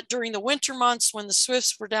and that during the winter months when the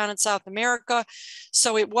swifts were down in South America.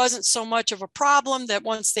 So it wasn't so much of a problem that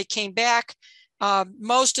once they came back,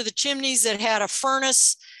 most of the chimneys that had a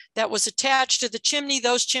furnace that was attached to the chimney,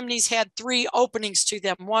 those chimneys had 3 openings to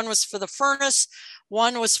them. One was for the furnace.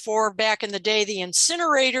 One was for, back in the day, the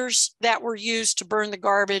incinerators that were used to burn the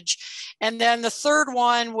garbage. And then the third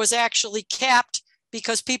one was actually capped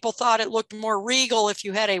because people thought it looked more regal if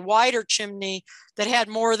you had a wider chimney that had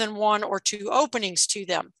more than 1 or 2 openings to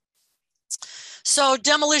them. So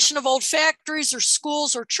demolition of old factories or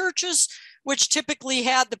schools or churches, which typically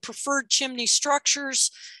had the preferred chimney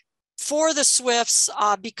structures for the swifts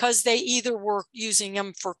because they either were using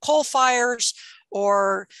them for coal fires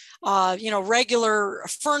or regular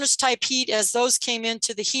furnace type heat, as those came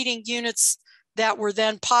into the heating units that were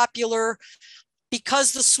then popular.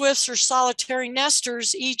 Because the swifts are solitary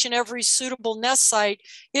nesters, each and every suitable nest site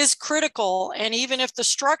is critical. And even if the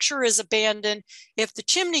structure is abandoned, if the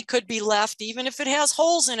chimney could be left, even if it has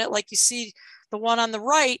holes in it, like you see the one on the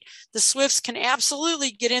right, the swifts can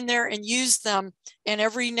absolutely get in there and use them, and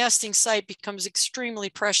every nesting site becomes extremely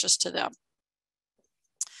precious to them.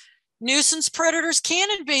 Nuisance predators can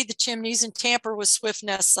invade the chimneys and tamper with swift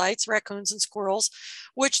nest sites, raccoons and squirrels,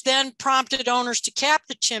 which then prompted owners to cap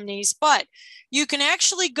the chimneys. But you can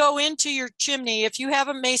actually go into your chimney. If you have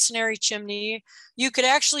a masonry chimney, you could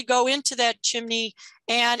actually go into that chimney,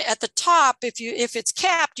 and at the top, if it's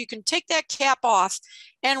capped, you can take that cap off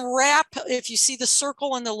and wrap. If you see the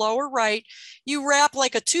circle in the lower right, you wrap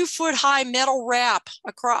like a 2-foot high metal wrap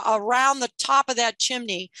around the top of that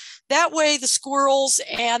chimney. That way the squirrels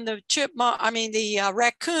and the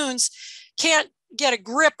raccoons can't get a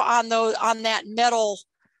grip on that metal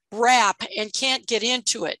wrap and can't get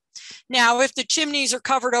into it. Now, if the chimneys are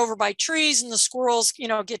covered over by trees and the squirrels,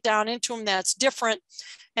 get down into them, that's different.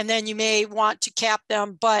 and then you may want to cap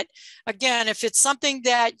them. But again, if it's something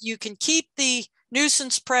that you can keep the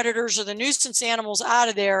nuisance predators or the nuisance animals out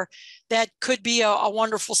of there, that could be a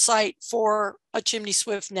wonderful site for a chimney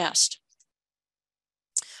swift nest.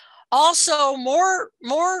 Also, more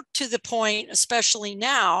to the point, especially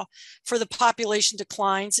now for the population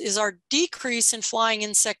declines, is our decrease in flying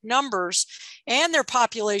insect numbers and their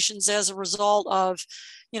populations as a result of,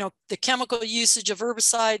 the chemical usage of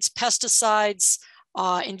herbicides, pesticides,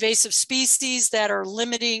 invasive species that are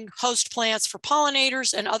limiting host plants for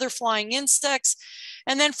pollinators and other flying insects,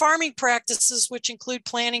 and then farming practices, which include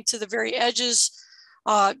planting to the very edges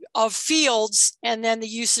of fields, and then the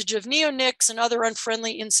usage of neonics and other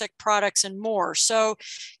unfriendly insect products and more. So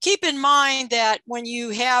keep in mind that when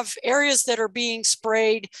you have areas that are being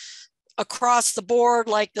sprayed across the board,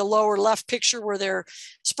 like the lower left picture where they're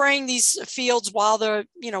spraying these fields while their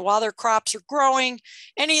crops are growing,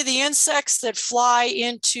 any of the insects that fly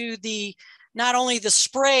into not only the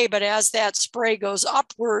spray, but as that spray goes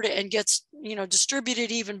upward and gets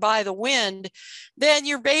distributed even by the wind, then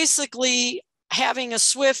you're basically having a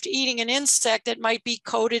swift eating an insect that might be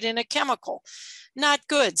coated in a chemical. Not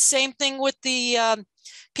good. Same thing with the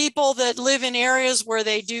people that live in areas where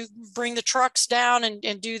they do bring the trucks down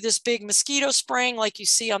and do this big mosquito spraying like you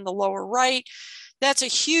see on the lower right. That's a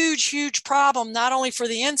huge, huge problem, not only for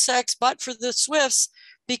the insects, but for the swifts,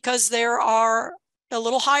 because there are a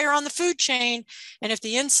little higher on the food chain. And if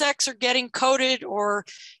the insects are getting coated or,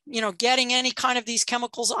 getting any kind of these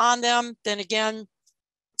chemicals on them, then again,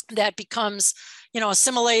 that becomes,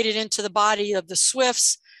 assimilated into the body of the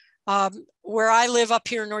swifts. Where I live up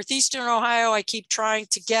here in northeastern Ohio, I keep trying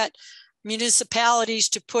to get municipalities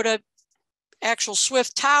to put up actual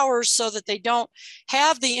swift towers so that they don't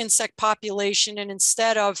have the insect population, and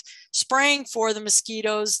instead of spraying for the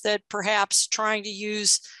mosquitoes, that perhaps trying to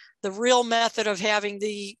use the real method of having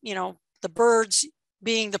the birds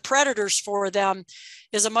being the predators for them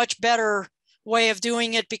is a much better way of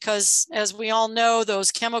doing it, because as we all know,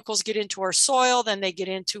 those chemicals get into our soil, then they get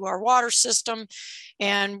into our water system,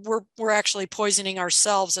 and we're actually poisoning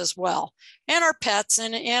ourselves as well, and our pets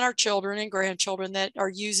and our children and grandchildren that are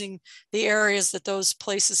using the areas that those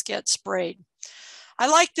places get sprayed. I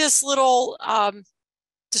like this little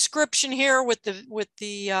description here with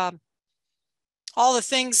the all the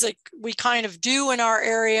things that we kind of do in our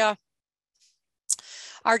area.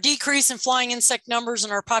 Our decrease in flying insect numbers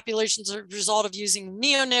and our populations are a result of using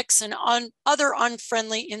neonics and other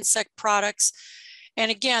unfriendly insect products.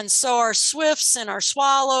 And again, so our swifts and our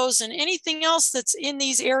swallows and anything else that's in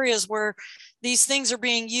these areas where these things are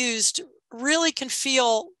being used really can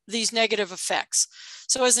feel these negative effects.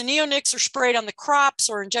 So as the neonics are sprayed on the crops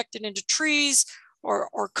or injected into trees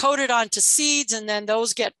or coated onto seeds, and then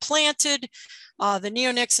those get planted, the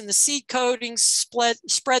neonics and the seed coatings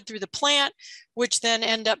spread through the plant, which then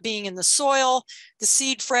end up being in the soil. The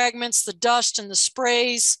seed fragments, the dust, and the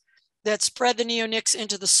sprays that spread the neonics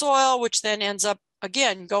into the soil, which then ends up,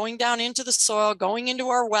 again, going down into the soil, going into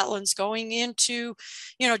our wetlands, going into,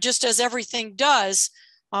 just as everything does.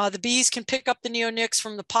 The bees can pick up the neonics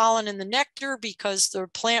from the pollen and the nectar because the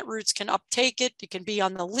plant roots can uptake it. It can be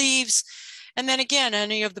on the leaves. And then again,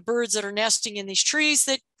 any of the birds that are nesting in these trees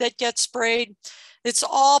that get sprayed, it's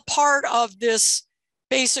all part of this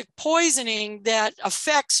basic poisoning that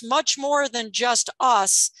affects much more than just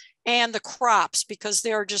us and the crops, because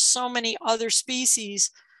there are just so many other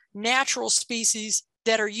species, natural species,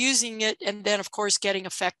 that are using it and then of course getting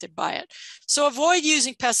affected by it. So avoid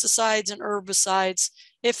using pesticides and herbicides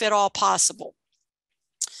if at all possible.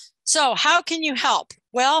 So how can you help?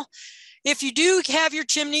 Well, if you do have your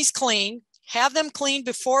chimneys clean, have them cleaned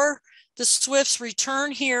before the swifts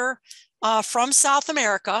return here from South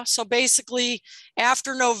America. So basically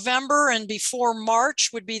after November and before March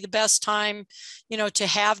would be the best time, to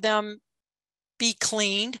have them be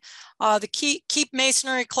cleaned. Keep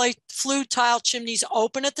masonry clay flue tile chimneys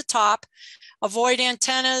open at the top. Avoid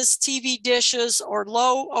antennas, TV dishes, or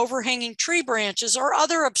low overhanging tree branches or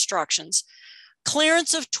other obstructions.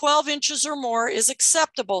 Clearance of 12 inches or more is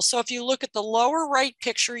acceptable. So if you look at the lower right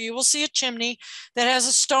picture, you will see a chimney that has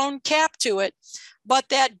a stone cap to it, but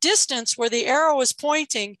that distance where the arrow is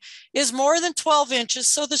pointing is more than 12 inches,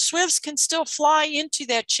 so the swifts can still fly into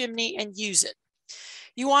that chimney and use it.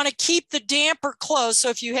 You want to keep the damper closed. So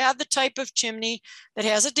if you have the type of chimney that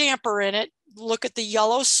has a damper in it, look at the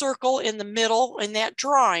yellow circle in the middle in that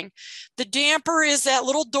drawing. The damper is that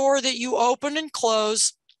little door that you open and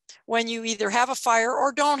close when you either have a fire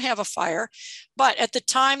or don't have a fire. But at the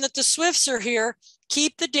time that the swifts are here,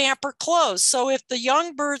 keep the damper closed. So if the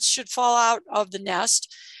young birds should fall out of the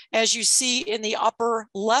nest, as you see in the upper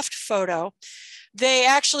left photo, they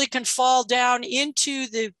actually can fall down into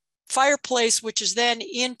the fireplace, which is then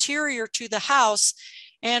interior to the house.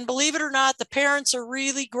 And believe it or not, the parents are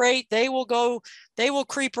really great. They will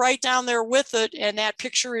creep right down there with it. And that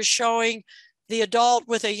picture is showing the adult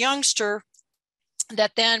with a youngster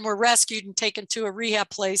that then were rescued and taken to a rehab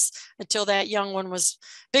place until that young one was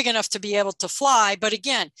big enough to be able to fly. But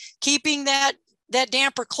again, keeping that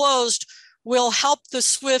damper closed will help the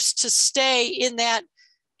swifts to stay in that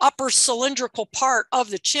upper cylindrical part of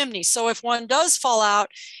the chimney. So if one does fall out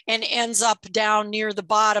and ends up down near the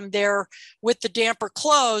bottom there with the damper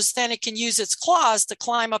closed, then it can use its claws to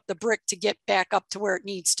climb up the brick to get back up to where it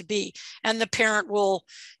needs to be. And the parent will,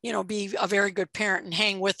 be a very good parent and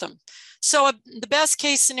hang with them. So the best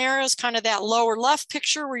case scenario is kind of that lower left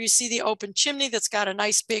picture where you see the open chimney that's got a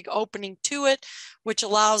nice big opening to it, which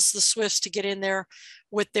allows the swifts to get in there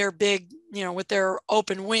with their big, with their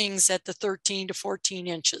open wings at the 13 to 14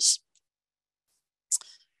 inches.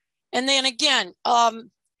 And then again,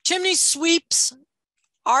 chimney sweeps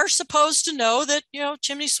are supposed to know that,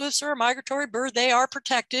 chimney swifts are a migratory bird. They are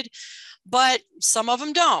protected, but some of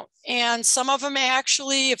them don't. And some of them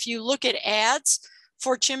actually, if you look at ads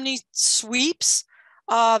for chimney sweeps,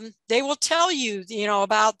 they will tell you,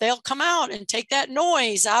 about they'll come out and take that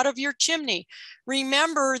noise out of your chimney.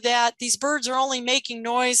 Remember that these birds are only making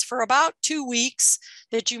noise for about 2 weeks,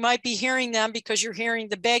 that you might be hearing them because you're hearing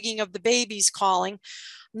the begging of the babies calling.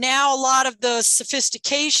 Now, a lot of the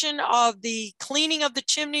sophistication of the cleaning of the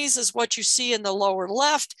chimneys is what you see in the lower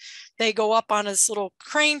left. They go up on this little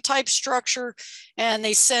crane type structure and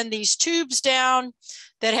they send these tubes down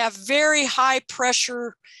that have very high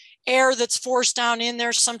pressure air that's forced down in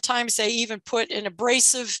there. Sometimes they even put an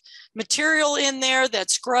abrasive material in there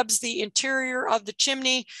that scrubs the interior of the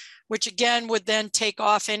chimney, which again would then take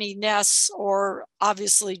off any nests, or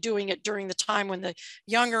obviously doing it during the time when the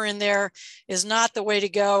young are in there is not the way to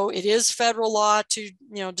go. It is federal law to,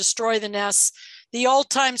 destroy the nests. The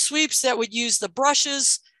old time sweeps that would use the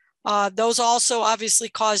brushes, those also obviously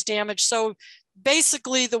cause damage. So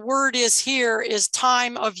basically the word is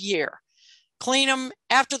time of year. Clean them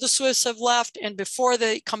after the swifts have left and before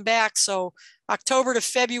they come back. So October to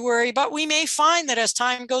February, but we may find that as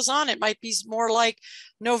time goes on, it might be more like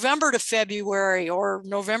November to February or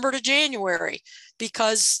November to January,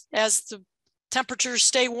 because as the temperatures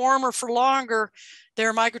stay warmer for longer,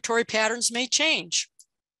 their migratory patterns may change.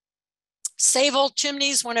 Save old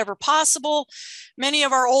chimneys whenever possible. Many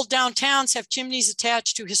of our old downtowns have chimneys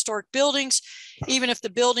attached to historic buildings. Even if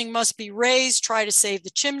the building must be raised, try to save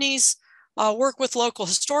the chimneys. Work with local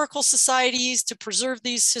historical societies to preserve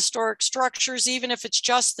these historic structures, even if it's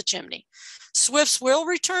just the chimney. Swifts will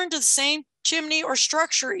return to the same chimney or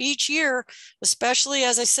structure each year, especially,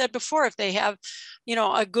 as I said before, if they have,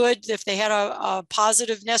 if they had a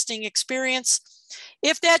positive nesting experience.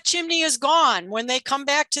 If that chimney is gone, when they come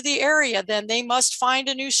back to the area, then they must find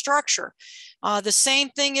a new structure. The same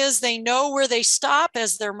thing is they know where they stop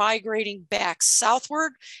as they're migrating back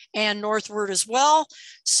southward and northward as well.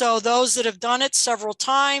 So those that have done it several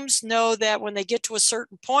times know that when they get to a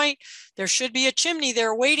certain point, there should be a chimney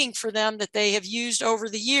there waiting for them that they have used over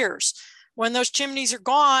the years. When those chimneys are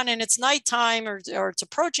gone and it's nighttime or it's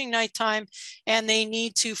approaching nighttime and they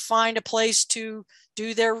need to find a place to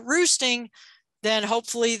do their roosting, then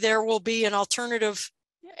hopefully there will be an alternative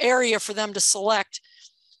area for them to select.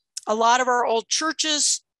 A lot of our old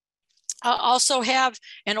churches also have,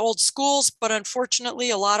 and old schools, but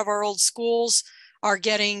unfortunately a lot of our old schools are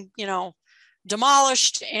getting,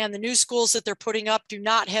 demolished, and the new schools that they're putting up do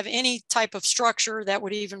not have any type of structure that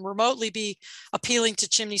would even remotely be appealing to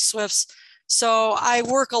chimney swifts. So I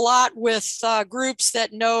work a lot with groups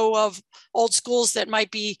that know of old schools that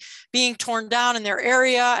might be being torn down in their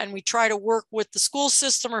area, and we try to work with the school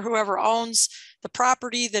system or whoever owns the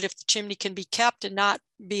property, that if the chimney can be kept and not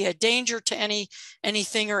be a danger to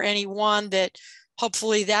anything or anyone, that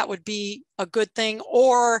hopefully that would be a good thing,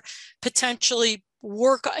 or potentially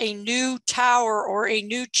work a new tower or a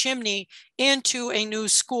new chimney into a new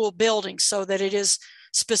school building so that it is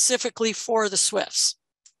specifically for the swifts.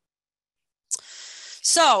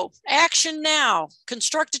 So action now.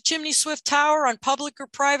 Construct a chimney swift tower on public or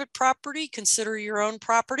private property. Consider your own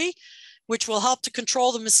property, which will help to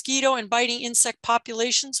control the mosquito and biting insect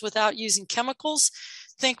populations without using chemicals.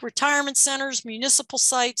 Think retirement centers, municipal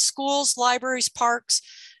sites, schools, libraries, parks,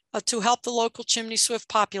 to help the local chimney swift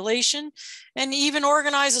population, and even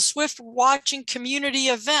organize a swift watching community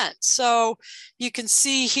event. So you can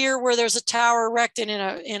see here where there's a tower erected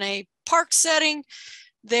in a park setting.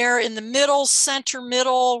 There in the middle, center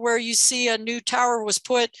middle, where you see a new tower was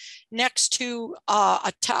put next to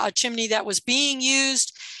a chimney that was being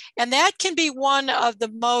used. And that can be one of the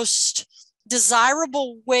most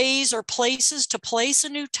desirable ways or places to place a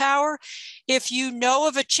new tower. If you know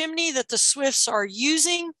of a chimney that the swifts are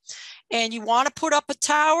using and you want to put up a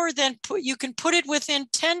tower, then you can put it within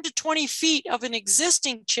 10 to 20 feet of an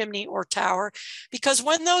existing chimney or tower, because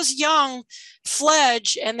when those young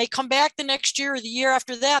fledge and they come back the next year or the year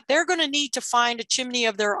after that, they're going to need to find a chimney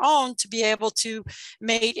of their own to be able to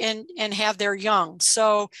mate and have their young.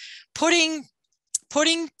 So putting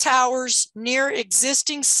towers near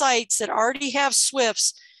existing sites that already have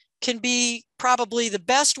swifts can be probably the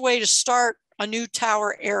best way to start a new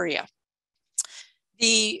tower area.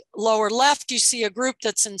 The lower left, you see a group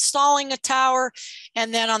that's installing a tower.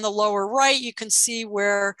 And then on the lower right, you can see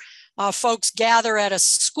where folks gather at a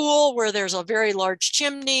school where there's a very large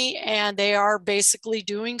chimney and they are basically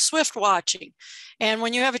doing swift watching. And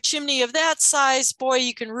when you have a chimney of that size, boy,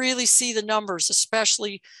 you can really see the numbers,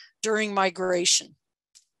 especially during migration.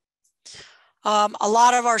 A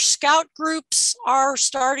lot of our scout groups are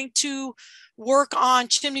starting to work on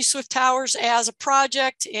chimney swift towers as a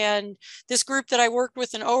project. And this group that I worked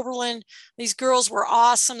with in Oberlin, these girls were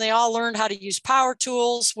awesome. They all learned how to use power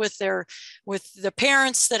tools with the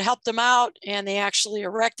parents that helped them out. And they actually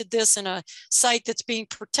erected this in a site that's being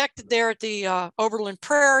protected there at the Oberlin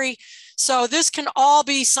Prairie. So this can all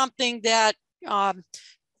be something that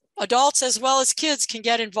adults as well as kids can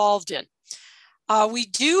get involved in. We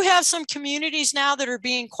do have some communities now that are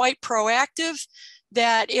being quite proactive,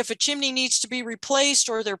 that if a chimney needs to be replaced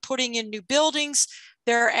or they're putting in new buildings,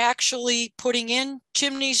 they're actually putting in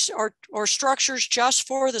chimneys or structures just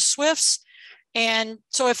for the swifts. And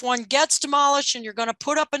so if one gets demolished and you're going to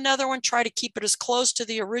put up another one, try to keep it as close to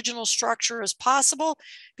the original structure as possible,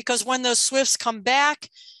 because when those swifts come back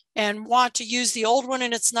and want to use the old one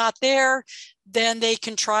and it's not there, then they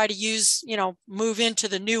can try to use, move into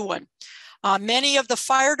the new one. Many of the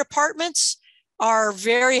fire departments are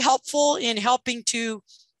very helpful in helping to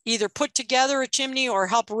either put together a chimney or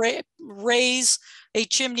help raise a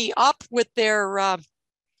chimney up with their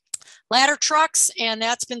ladder trucks. And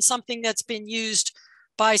that's been something that's been used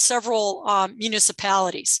by several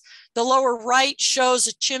municipalities. The lower right shows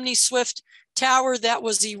a chimney swift tower that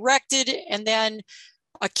was erected, and then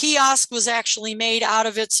a kiosk was actually made out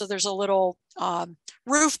of it. So there's a little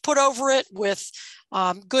roof put over it with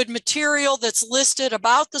good material that's listed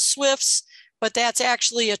about the swifts, but that's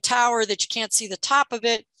actually a tower that you can't see the top of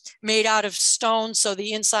it, made out of stone. So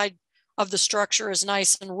the inside of the structure is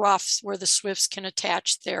nice and rough where the swifts can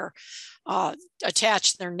attach their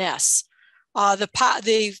nests.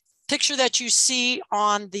 The picture that you see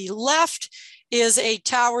on the left is a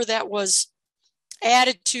tower that was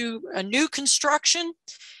added to a new construction.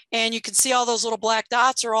 And you can see all those little black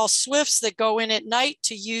dots are all swifts that go in at night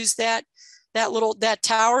to use that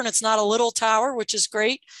tower. And it's not a little tower, which is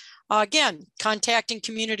great. Again, contacting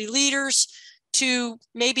community leaders to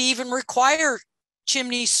maybe even require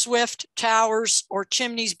chimney swift towers or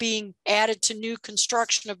chimneys being added to new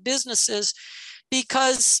construction of businesses,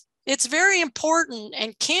 because it's very important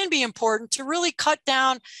and can be important to really cut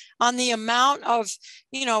down on the amount of,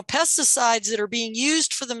 pesticides that are being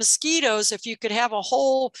used for the mosquitoes. If you could have a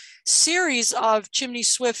whole series of chimney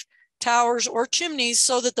swift towers or chimneys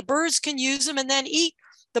so that the birds can use them and then eat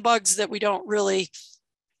the bugs that we don't really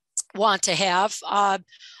want to have. A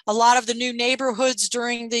lot of the new neighborhoods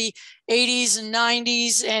during the 80s and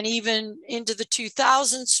 90s and even into the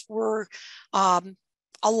 2000s were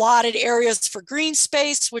allotted areas for green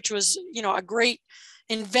space, which was, a great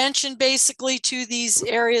invention basically to these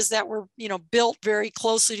areas that were, built very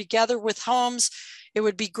closely together with homes. It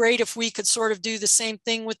would be great if we could sort of do the same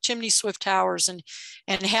thing with chimney swift towers and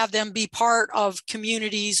have them be part of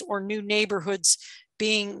communities or new neighborhoods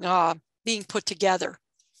being put together.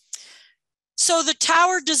 So the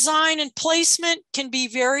tower design and placement can be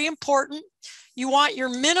very important. You want your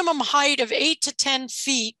minimum height of 8 to 10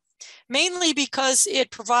 feet, mainly because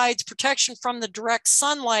it provides protection from the direct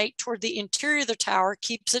sunlight toward the interior of the tower,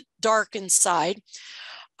 keeps it dark inside.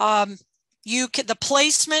 The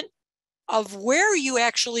placement of where you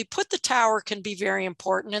actually put the tower can be very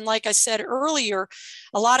important. And like I said earlier,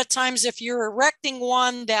 a lot of times if you're erecting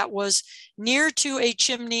one that was near to a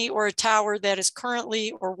chimney or a tower that is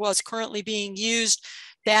currently or was currently being used,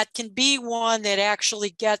 that can be one that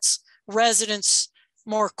actually gets residents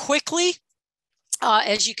more quickly.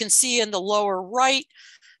 As you can see in the lower right,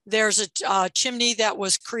 there's a chimney that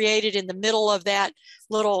was created in the middle of that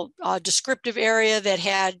little descriptive area that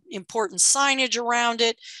had important signage around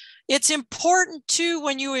it. It's important too,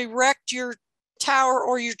 when you erect your tower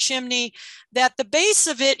or your chimney, that the base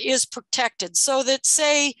of it is protected, so that,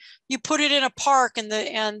 say you put it in a park and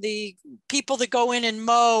the people that go in and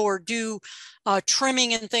mow or do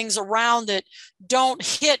trimming and things around it don't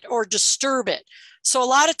hit or disturb it. So a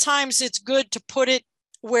lot of times it's good to put it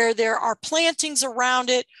where there are plantings around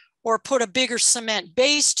it, or put a bigger cement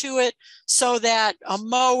base to it so that a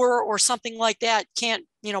mower or something like that can't,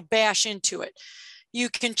 bash into it. You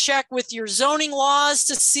can check with your zoning laws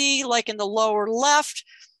to see, like in the lower left,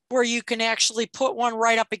 where you can actually put one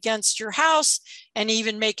right up against your house and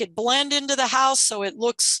even make it blend into the house so it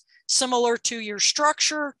looks similar to your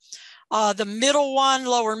structure. The middle one,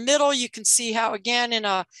 lower middle, you can see how, again, in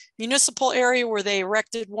a municipal area where they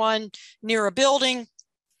erected one near a building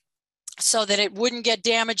so that it wouldn't get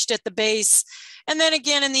damaged at the base. And then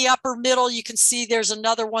again, in the upper middle, you can see there's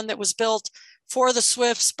another one that was built for the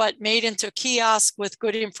Swifts, but made into a kiosk with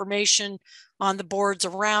good information on the boards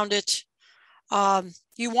around it.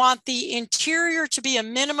 You want the interior to be a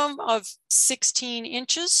minimum of 16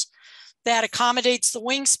 inches. That accommodates the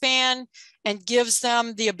wingspan and gives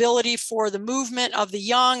them the ability for the movement of the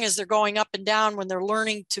young as they're going up and down when they're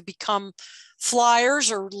learning to become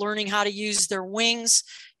flyers or learning how to use their wings.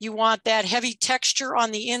 You want that heavy texture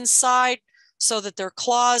on the inside so that their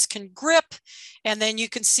claws can grip. And then you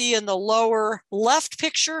can see in the lower left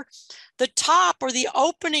picture, the top, or the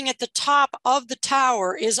opening at the top of the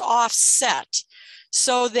tower, is offset,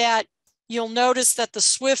 so that you'll notice that the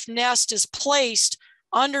swift nest is placed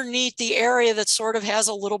underneath the area that sort of has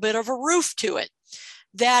a little bit of a roof to it.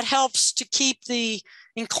 That helps to keep the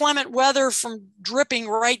inclement weather from dripping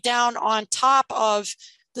right down on top of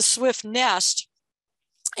the swift nest.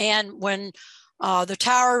 And when the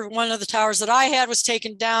tower, one of the towers that I had, was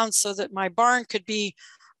taken down so that my barn could be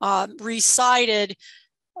resided,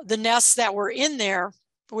 the nests that were in there,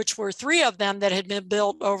 which were 3 of them that had been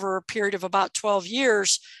built over a period of about 12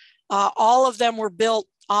 years, all of them were built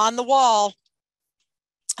on the wall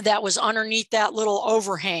that was underneath that little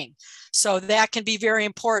overhang. So that can be very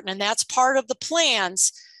important. And that's part of the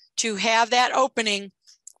plans, to have that opening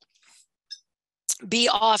be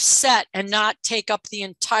offset and not take up the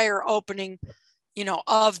entire opening,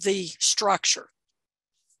 of the structure.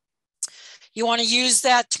 You want to use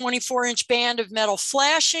that 24-inch band of metal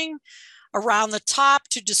flashing around the top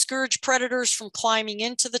to discourage predators from climbing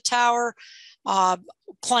into the tower,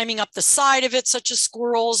 climbing up the side of it, such as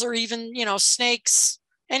squirrels or even, snakes,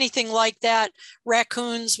 anything like that.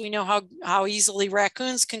 Raccoons, we know how easily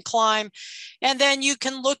raccoons can climb. And then you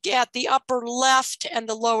can look at the upper left and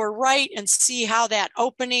the lower right and see how that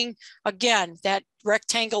opening, again, that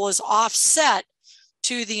rectangle is offset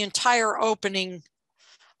to the entire opening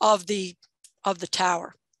of the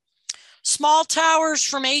tower. Small towers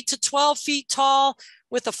from 8 to 12 feet tall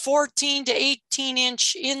with a 14 to 18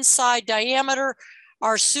 inch inside diameter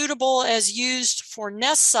are suitable as used for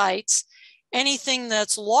nest sites. Anything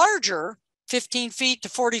that's larger, 15 feet to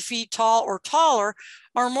 40 feet tall or taller,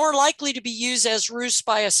 are more likely to be used as roosts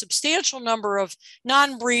by a substantial number of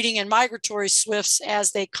non-breeding and migratory swifts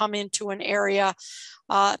as they come into an area.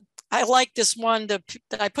 I like this one.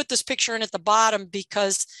 I put this picture in at the bottom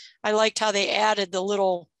because I liked how they added the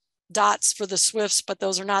little dots for the swifts, but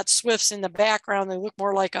those are not swifts in the background. They look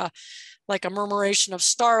more like a murmuration of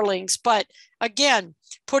starlings. But again,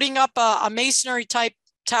 putting up a masonry type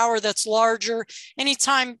tower that's larger,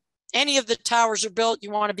 anytime any of the towers are built, you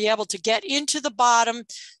want to be able to get into the bottom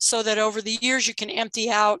so that over the years you can empty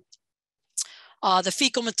out the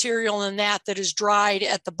fecal material and that is dried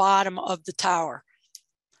at the bottom of the tower.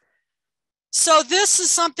 So this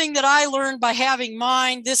is something that I learned by having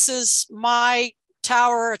mine. This is my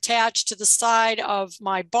tower attached to the side of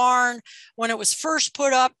my barn. When it was first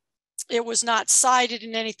put up, it was not sided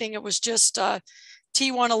in anything. It was just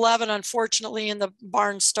T111, unfortunately, and the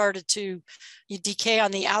barn started to decay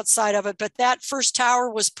on the outside of it. But that first tower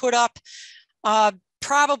was put up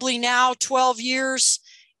probably now 12 years.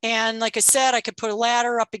 And like I said, I could put a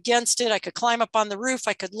ladder up against it. I could climb up on the roof.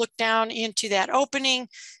 I could look down into that opening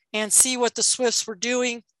and see what the swifts were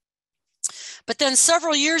doing. But then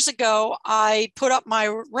several years ago, I put up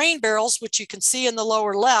my rain barrels, which you can see in the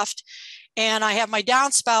lower left, and I have my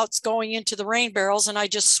downspouts going into the rain barrels, and I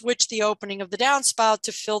just switched the opening of the downspout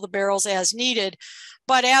to fill the barrels as needed.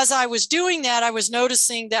 But as I was doing that, I was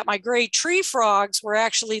noticing that my gray tree frogs were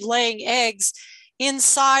actually laying eggs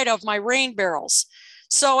inside of my rain barrels.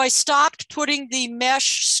 So I stopped putting the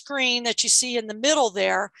mesh screen that you see in the middle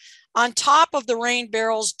there on top of the rain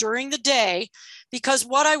barrels during the day, because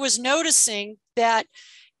what I was noticing that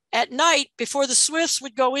at night, before the swifts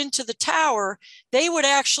would go into the tower, they would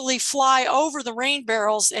actually fly over the rain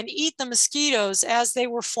barrels and eat the mosquitoes as they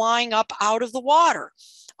were flying up out of the water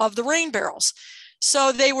of the rain barrels.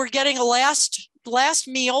 So they were getting a last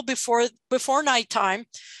meal before nighttime.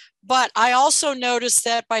 But I also noticed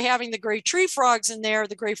that by having the gray tree frogs in there,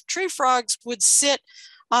 the gray tree frogs would sit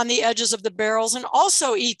on the edges of the barrels and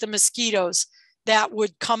also eat the mosquitoes that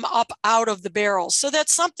would come up out of the barrels. So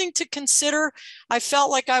that's something to consider. I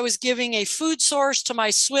felt like I was giving a food source to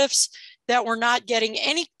my swifts that were not getting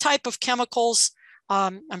any type of chemicals.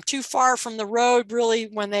 I'm too far from the road, really,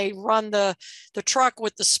 when they run the truck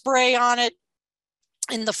with the spray on it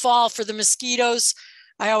in the fall for the mosquitoes.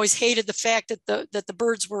 I always hated the fact that the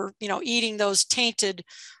birds were, eating those tainted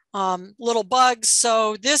little bugs.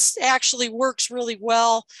 So this actually works really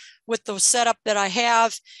well with the setup that I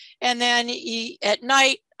have. And then at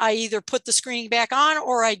night, I either put the screening back on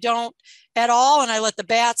or I don't at all. And I let the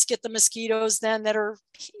bats get the mosquitoes then that are,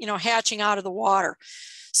 hatching out of the water.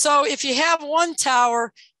 So if you have one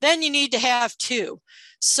tower, then you need to have two.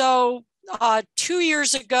 So 2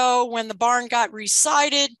 years ago, when the barn got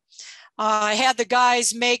resided, I had the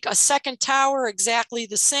guys make a second tower exactly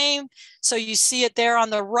the same. So you see it there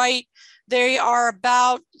on the right. They are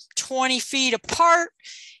about 20 feet apart,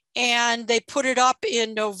 and they put it up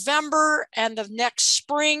in November, and the next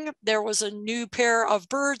spring there was a new pair of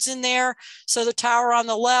birds in there. So the tower on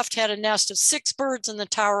the left had a nest of 6 birds, and the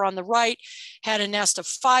tower on the right had a nest of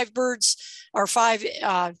 5 birds, or five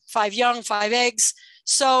young, 5 eggs.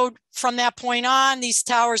 So from that point on, these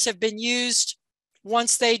towers have been used.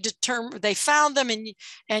 Once they found them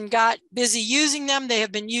and got busy using them, they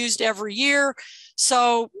have been used every year.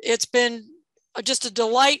 So it's been just a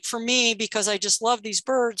delight for me because I just love these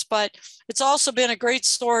birds, but it's also been a great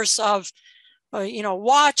source of,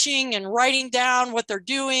 watching and writing down what they're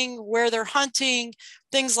doing, where they're hunting,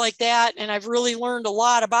 things like that. And I've really learned a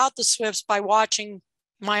lot about the swifts by watching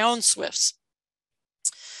my own swifts.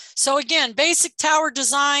 So again, basic tower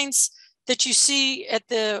designs that you see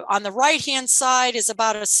on the right-hand side is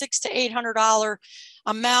about a $600 to $800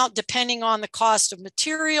 amount, depending on the cost of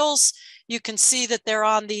materials. You can see that they're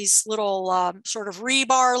on these little sort of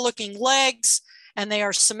rebar-looking legs, and they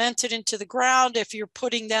are cemented into the ground. If you're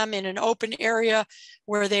putting them in an open area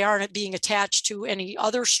where they aren't being attached to any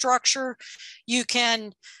other structure, you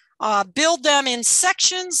can build them in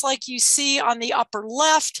sections like you see on the upper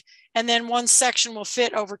left, and then one section will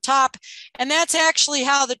fit over top. And that's actually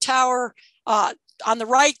how the tower on the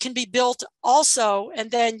right can be built also. And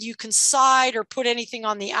then you can side or put anything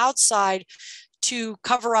on the outside to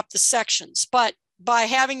cover up the sections. But by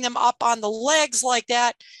having them up on the legs like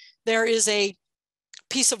that, there is a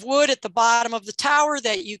piece of wood at the bottom of the tower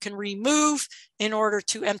that you can remove in order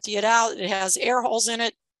to empty it out. It has air holes in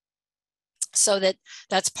it, so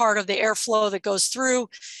that's part of the airflow that goes through.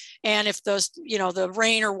 And if those, the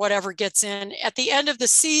rain or whatever gets in, at the end of the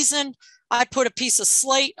season, I put a piece of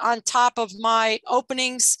slate on top of my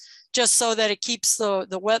openings just so that it keeps the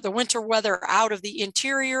winter weather out of the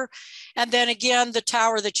interior. And then again, the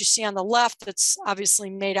tower that you see on the left, that's obviously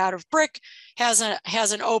made out of brick, has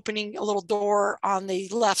an opening, a little door on the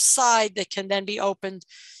left side that can then be opened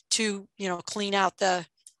to, clean out the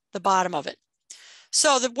bottom of it.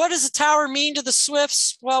 So what does a tower mean to the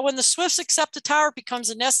swifts? Well, when the swifts accept a tower, it becomes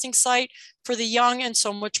a nesting site for the young and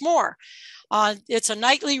so much more. It's a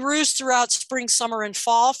nightly roost throughout spring, summer, and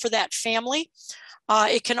fall for that family.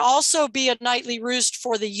 It can also be a nightly roost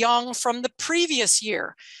for the young from the previous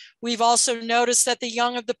year. We've also noticed that the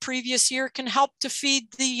young of the previous year can help to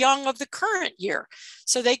feed the young of the current year.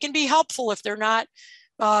 So they can be helpful if they're not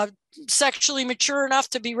sexually mature enough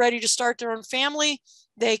to be ready to start their own family.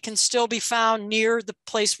 They can still be found near the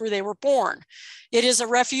place where they were born. It is a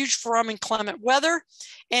refuge from inclement weather,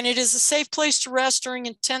 and it is a safe place to rest during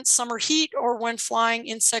intense summer heat or when flying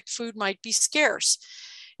insect food might be scarce.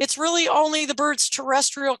 It's really only the bird's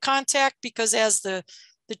terrestrial contact, because as the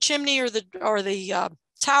chimney or the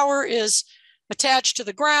tower is attached to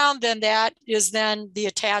the ground, then that is then the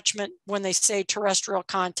attachment when they say terrestrial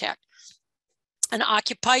contact. An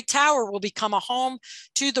occupied tower will become a home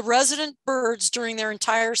to the resident birds during their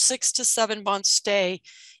entire 6 to 7 month stay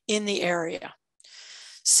in the area.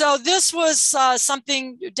 So this was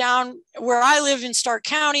something down where I live in Stark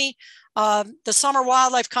County. The Summer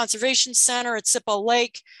Wildlife Conservation Center at Sippo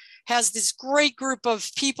Lake has this great group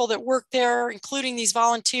of people that work there, including these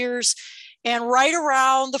volunteers. And right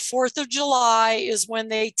around the 4th of July is when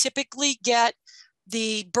they typically get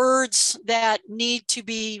the birds that need to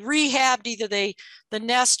be rehabbed. Either the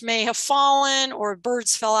nest may have fallen or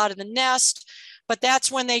birds fell out of the nest, but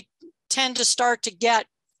that's when they tend to start to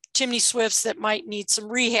chimney swifts that might need some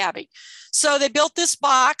rehabbing. So they built this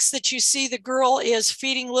box that you see. The girl is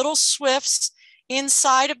feeding little swifts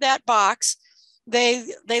inside of that box. They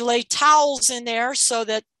lay towels in there so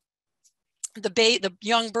that the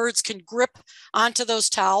young birds can grip onto those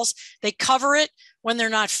towels. They cover it when they're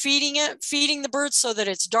not feeding the birds so that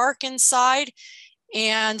it's dark inside.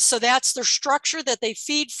 And so that's their structure that they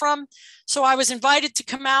feed from. So I was invited to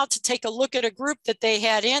come out to take a look at a group that they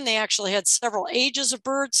had in. They actually had several ages of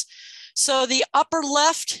birds. So the upper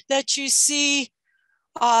left that you see,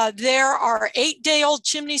 there are 8-day-old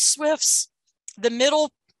chimney swifts. The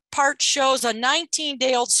middle part shows a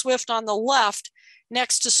 19-day-old swift on the left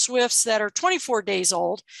next to swifts that are 24 days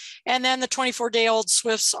old. And then the 24-day-old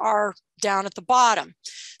swifts are down at the bottom.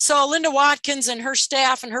 So Linda Watkins and her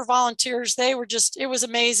staff and her volunteers, it was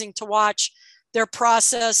amazing to watch their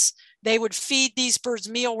process. They would feed these birds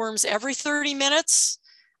mealworms every 30 minutes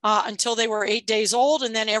until they were 8 days old,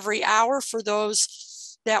 and then every hour for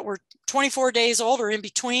those that were 24 days old or in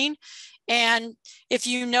between. And if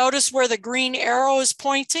you notice where the green arrow is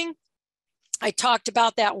pointing, I talked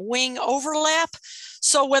about that wing overlap.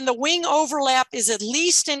 So when the wing overlap is at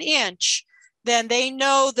least an inch, then they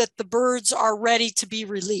know that the birds are ready to be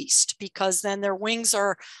released, because then their wings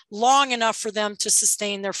are long enough for them to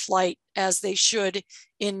sustain their flight as they should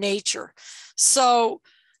in nature. So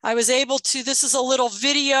I was able to, this is a little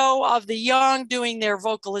video of the young doing their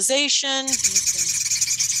vocalization.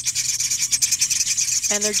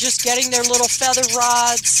 And they're just getting their little feather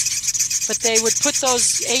rods, but they would put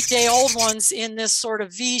those 8-day-old ones in this sort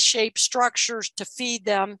of V-shaped structure to feed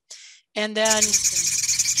them. And then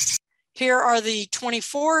here are the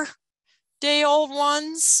 24-day-old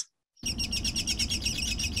ones.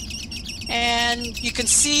 And you can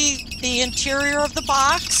see the interior of the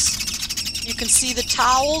box. You can see the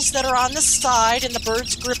towels that are on the side and the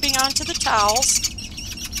birds gripping onto the towels.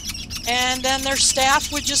 And then their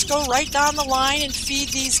staff would just go right down the line and feed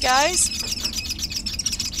these guys.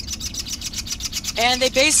 And they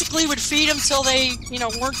basically would feed them till they,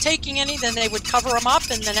 weren't taking any. Then they would cover them up,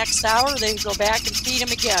 and the next hour they would go back and feed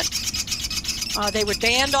them again. They would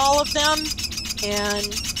band all of them.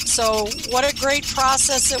 And so what a great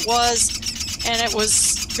process it was. And it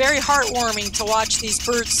was very heartwarming to watch these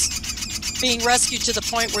birds being rescued to the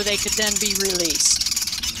point where they could then be released.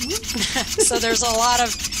 So there's a lot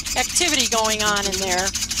of activity going on in there.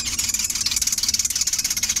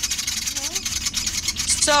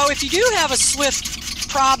 So if you do have a swift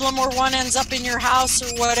problem or one ends up in your house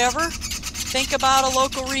or whatever, think about a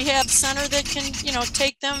local rehab center that can,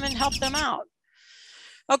 take them and help them out.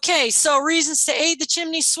 Okay, so reasons to aid the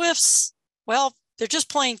chimney swifts. Well, they're just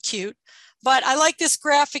plain cute. But I like this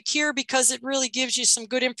graphic here because it really gives you some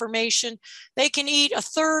good information. They can eat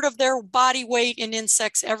 1/3 of their body weight in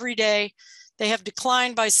insects every day. They have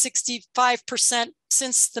declined by 65%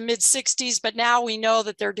 since the mid-60s, but now we know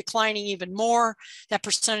that they're declining even more. That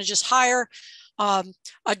percentage is higher.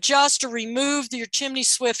 Adjust or remove your chimney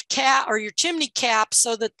swift cap or your chimney cap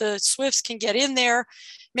so that the swifts can get in there.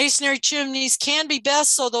 Masonry chimneys can be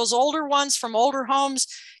best, so those older ones from older homes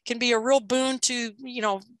can be a real boon to,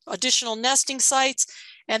 additional nesting sites,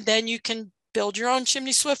 and then you can build your own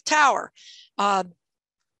chimney swift tower.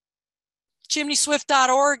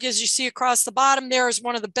 Chimneyswift.org, as you see across the bottom there, is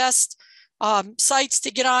one of the best sites to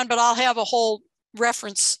get on, but I'll have a whole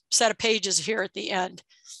reference set of pages here at the end.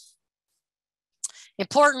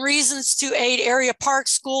 Important reasons to aid area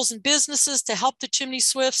parks, schools, and businesses to help the chimney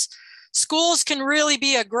swifts. Schools can really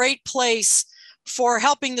be a great place for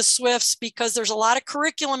helping the swifts because there's a lot of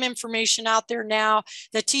curriculum information out there now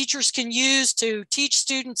that teachers can use to teach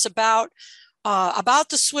students about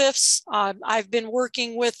the swifts. I've been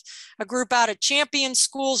working with a group out at Champion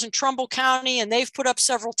Schools in Trumbull County, and they've put up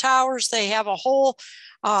several towers. They have a whole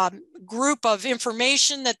group of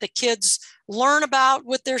information that the kids learn about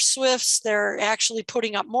with their swifts. They're actually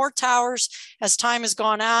putting up more towers as time has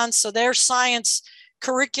gone on. So their science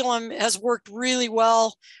curriculum has worked really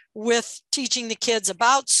well with teaching the kids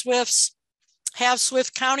about swifts. Have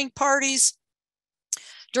swift counting parties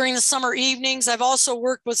during the summer evenings. I've also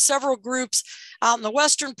worked with several groups out in the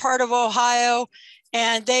western part of Ohio,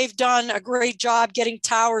 and they've done a great job getting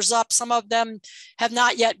towers up. Some of them have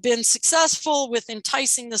not yet been successful with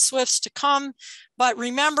enticing the swifts to come. But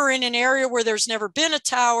remember, in an area where there's never been a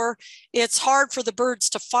tower, it's hard for the birds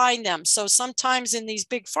to find them. So sometimes in these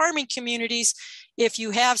big farming communities, if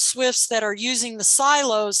you have swifts that are using the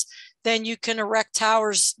silos, then you can erect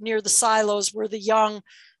towers near the silos where the young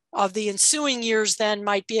of the ensuing years then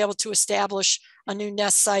might be able to establish a new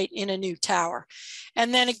nest site in a new tower.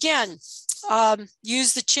 And then again,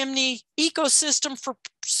 use the chimney ecosystem for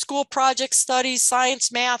school project studies,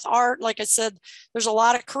 science, math, art. Like I said, there's a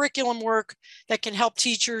lot of curriculum work that can help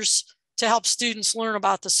teachers to help students learn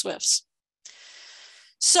about the swifts.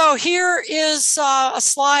 So here is a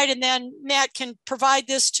slide, and then Matt can provide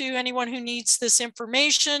this to anyone who needs this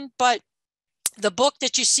information. But the book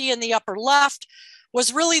that you see in the upper left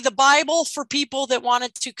was really the Bible for people that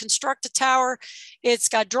wanted to construct a tower. It's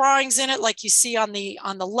got drawings in it, like you see on the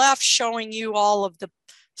left, showing you all of the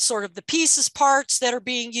sort of the pieces, parts that are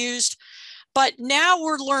being used. But now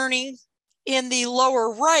we're learning in the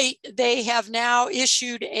lower right, they have now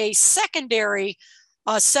issued a secondary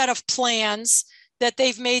set of plans that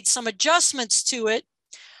they've made some adjustments to it.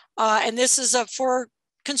 And this is for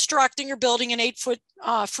constructing or building an 8-foot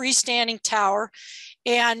freestanding tower.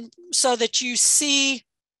 And so that you see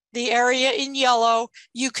the area in yellow,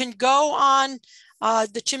 you can go on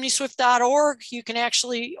the chimneyswift.org. You can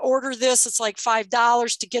actually order this. It's like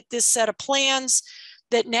 $5 to get this set of plans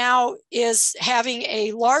that now is having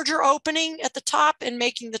a larger opening at the top and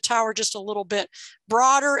making the tower just a little bit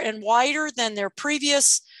broader and wider than their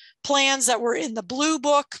previous plans that were in the blue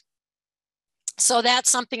book. So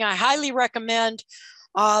that's something I highly recommend.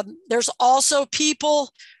 There's also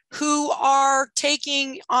people who are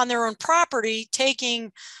taking on their own property,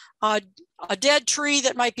 taking a dead tree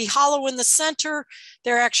that might be hollow in the center.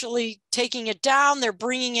 They're actually taking it down. They're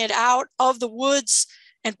bringing it out of the woods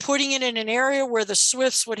and putting it in an area where the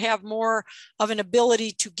swifts would have more of an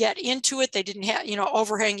ability to get into it. They didn't have,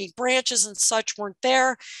 overhanging branches and such weren't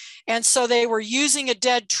there. And so they were using a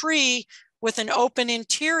dead tree with an open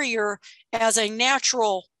interior as a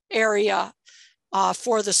natural area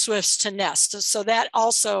for the swifts to nest. So that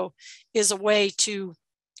also is a way to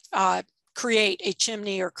create a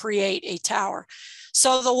chimney or create a tower.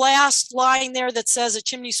 So the last line there that says a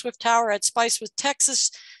chimney swift tower at Spicewood,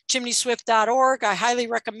 Texas, chimneyswift.org. I highly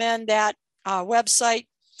recommend that website.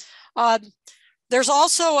 There's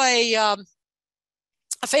also a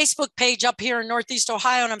Facebook page up here in Northeast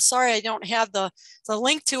Ohio, and I'm sorry I don't have the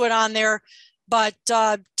link to it on there, but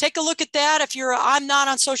take a look at that. I'm not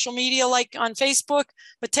on social media like on Facebook,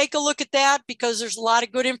 but take a look at that because there's a lot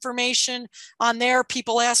of good information on there.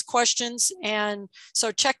 People ask questions, and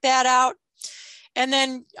so check that out. And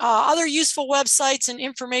then other useful websites and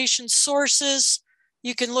information sources.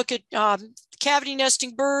 You can look at cavity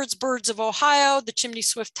nesting birds, Birds of Ohio, the Chimney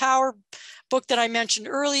Swift Tower book that I mentioned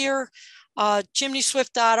earlier,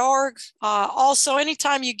 chimneyswift.org. Also,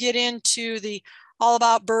 anytime you get into the All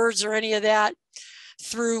About Birds or any of that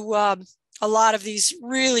through a lot of these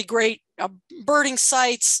really great birding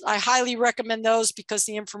sites, I highly recommend those because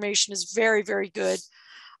the information is very, very good.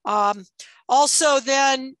 Also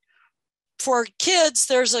then for kids,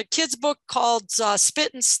 there's a kids book called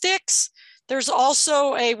Spit and Sticks. There's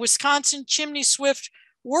also a Wisconsin Chimney Swift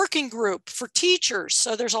working group for teachers.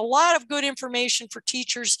 So there's a lot of good information for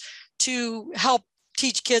teachers to help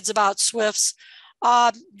teach kids about swifts.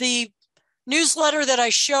 The newsletter that I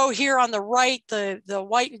show here on the right, the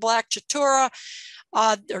white and black chatura,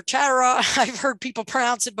 or chatera, I've heard people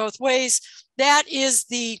pronounce it both ways. That is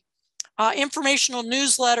the informational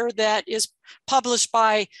newsletter that is published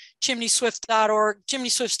by chimneyswift.org,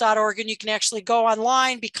 chimneyswifts.org, and you can actually go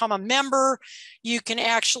online, become a member. You can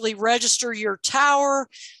actually register your tower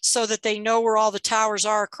so that they know where all the towers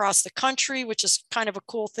are across the country, which is kind of a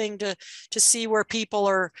cool thing to see where people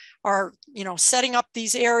are setting up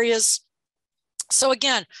these areas. So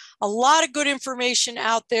again, a lot of good information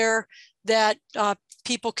out there that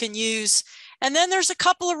people can use. And then there's a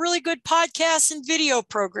couple of really good podcasts and video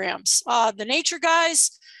programs. The Nature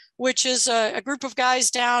Guys, which is a group of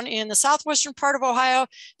guys down in the southwestern part of Ohio.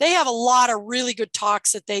 They have a lot of really good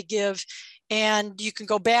talks that they give. And you can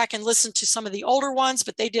go back and listen to some of the older ones,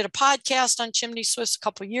 but they did a podcast on chimney swifts a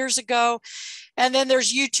couple of years ago. And then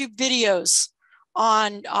there's YouTube videos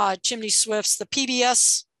on chimney swifts. The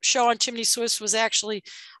PBS show on chimney swifts was actually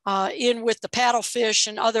in with the paddlefish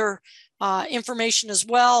and other information as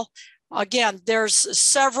well. Again, there's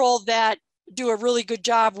several that do a really good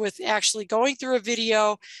job with actually going through a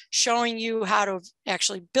video, showing you how to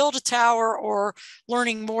actually build a tower or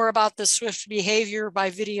learning more about the swift behavior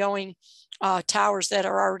by videoing towers that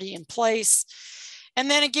are already in place.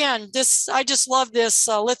 And then again, I just love this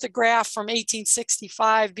lithograph from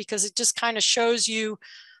 1865 because it just kind of shows you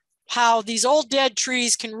how these old dead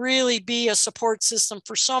trees can really be a support system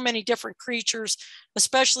for so many different creatures,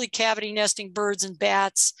 especially cavity nesting birds and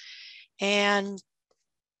bats. And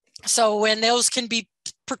so when those can be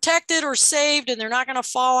protected or saved and they're not going to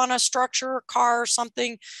fall on a structure or car or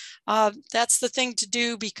something, that's the thing to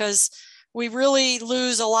do because we really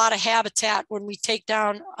lose a lot of habitat when we take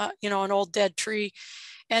down, an old dead tree.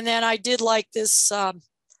 And then I did like this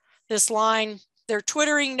this line, their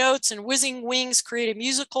twittering notes and whizzing wings create a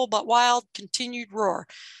musical but wild continued roar.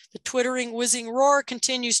 The twittering, whizzing roar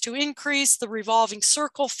continues to increase. The revolving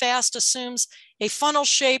circle fast assumes a funnel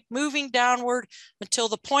shape moving downward until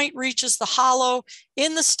the point reaches the hollow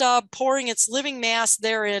in the stub, pouring its living mass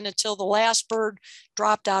therein until the last bird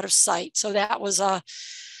dropped out of sight. So that was a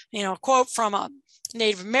quote from a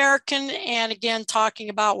Native American, and again talking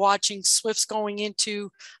about watching swifts going into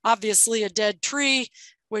obviously a dead tree,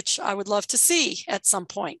 which I would love to see at some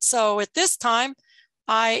point. So at this time,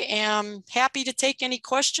 I am happy to take any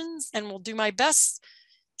questions and will do my best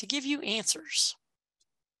to give you answers.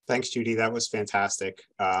 Thanks, Judy. That was fantastic.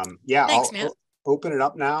 Yeah, Thanks, Matt. I'll open it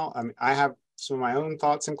up now. I have some of my own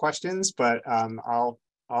thoughts and questions, but I'll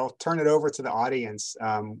turn it over to the audience.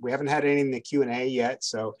 We haven't had any in the Q&A yet,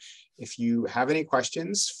 so if you have any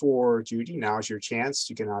questions for Judy, now's your chance.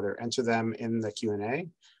 You can either enter them in the Q&A.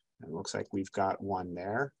 It looks like we've got one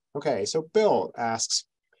there. Okay, so Bill asks,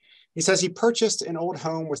 he says he purchased an old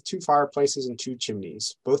home with 2 fireplaces and 2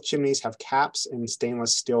 chimneys. Both chimneys have caps and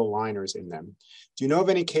stainless steel liners in them. Do you know of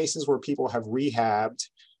any cases where people have rehabbed,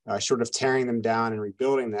 short of tearing them down and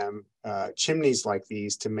rebuilding them, chimneys like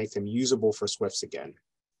these to make them usable for swifts again?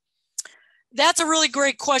 That's a really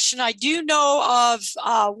great question. I do know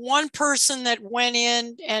of one person that went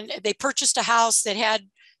in and they purchased a house that had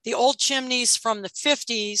the old chimneys from the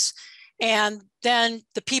 50s. And then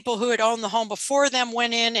the people who had owned the home before them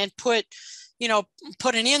went in and put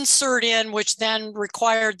an insert in, which then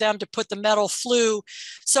required them to put the metal flue.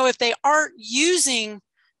 So if they aren't using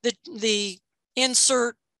the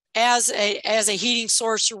insert as a heating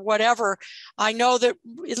source or whatever, I know that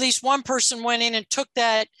at least one person went in and took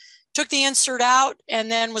the insert out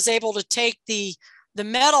and then was able to take the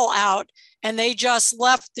metal out, and they just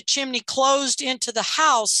left the chimney closed into the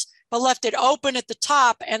house, but left it open at the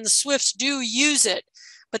top, and the swifts do use it,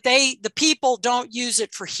 but the people don't use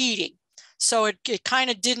it for heating. So it kind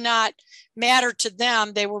of did not matter to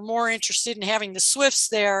them. They were more interested in having the swifts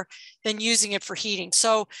there than using it for heating.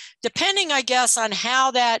 So depending, I guess, on how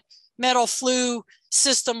that metal flue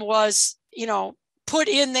system was, put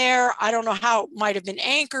in there, I don't know how it might have been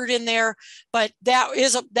anchored in there, but that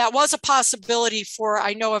was a possibility for,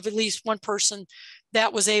 I know of at least one person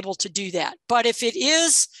that was able to do that. But if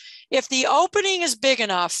the opening is big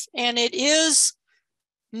enough and it is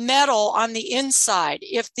metal on the inside,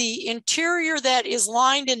 if the interior that is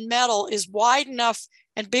lined in metal is wide enough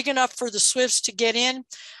and big enough for the swifts to get in,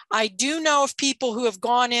 I do know of people who have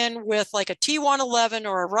gone in with like a T111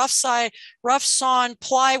 or a rough sawn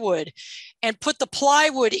plywood and put the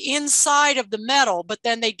plywood inside of the metal, but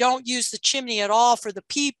then they don't use the chimney at all for the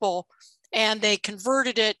people, and they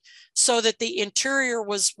converted it so that the interior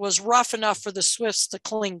was rough enough for the swifts to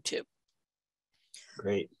cling to.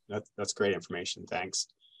 Great, that's great information, thanks.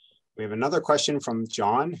 We have another question from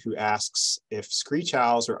John, who asks if screech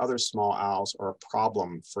owls or other small owls are a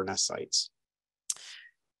problem for nest sites.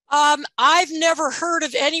 I've never heard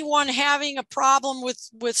of anyone having a problem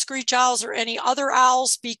with screech owls or any other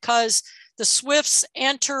owls, because the swifts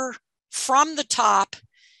enter from the top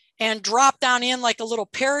and drop down in like a little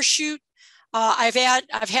parachute. I've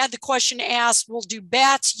had the question asked, well, do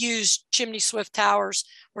bats use chimney swift towers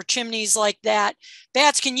or chimneys like that?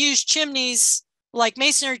 Bats can use chimneys like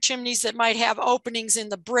masonry chimneys that might have openings in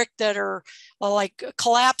the brick that are like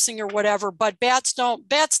collapsing or whatever, but bats don't.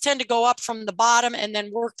 Bats tend to go up from the bottom and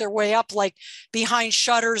then work their way up like behind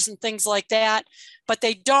shutters and things like that, but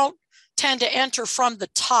they don't tend to enter from the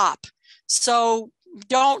top. So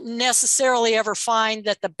don't necessarily ever find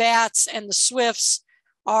that the bats and the swifts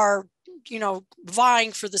are,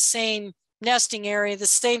 vying for the same nesting area. The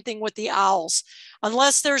same thing with the owls.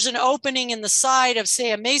 Unless there's an opening in the side of,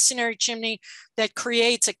 say, a masonry chimney that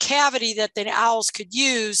creates a cavity that the owls could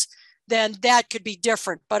use, then that could be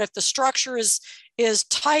different. But if the structure is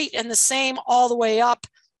tight and the same all the way up,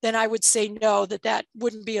 then I would say no, that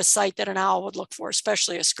wouldn't be a site that an owl would look for,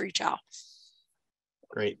 especially a screech owl.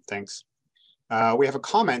 Great, thanks. We have a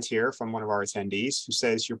comment here from one of our attendees who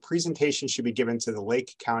says your presentation should be given to the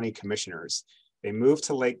Lake County commissioners. They moved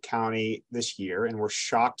to Lake County this year and were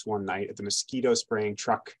shocked one night at the mosquito spraying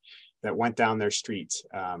truck that went down their street.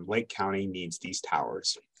 Lake County needs these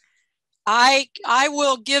towers. I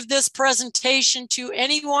will give this presentation to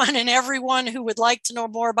anyone and everyone who would like to know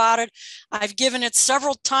more about it. I've given it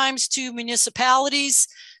several times to municipalities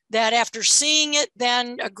that, after seeing it,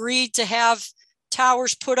 then agreed to have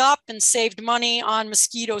towers put up and saved money on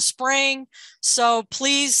mosquito spraying. So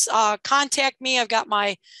please contact me. I've got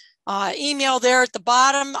my email there at the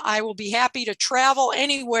bottom. I will be happy to travel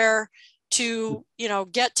anywhere to,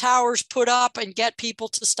 get towers put up and get people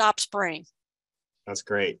to stop spraying. That's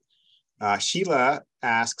great. Sheila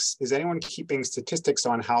asks, is anyone keeping statistics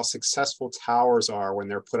on how successful towers are when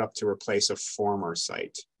they're put up to replace a former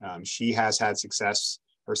site? She has had success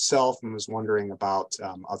herself and was wondering about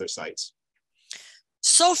other sites.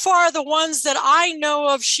 So far, the ones that I know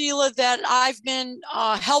of, Sheila, that I've been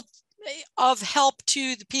help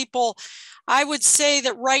to the people, I would say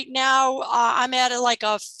that right now I'm at like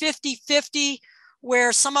a 50-50,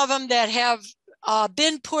 where some of them that have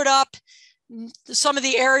been put up, some of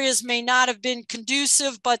the areas may not have been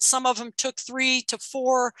conducive, but some of them took 3 to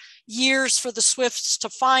 4 years for the swifts to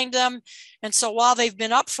find them. And so while they've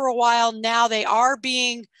been up for a while, now they are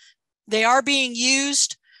being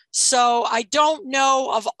used. So I don't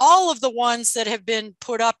know of all of the ones that have been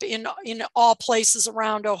put up in all places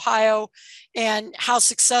around Ohio and how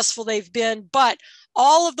successful they've been, but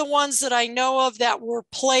all of the ones that I know of that were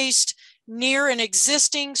placed near an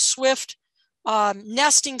existing swift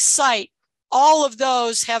nesting site, all of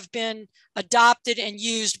those have been adopted and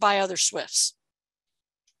used by other swifts.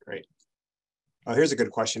 Great. Here's a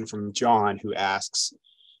good question from John, who asks,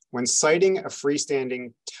 when siting a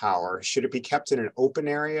freestanding tower, should it be kept in an open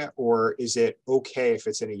area, or is it okay if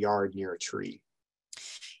it's in a yard near a tree?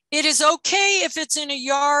 It is okay if it's in a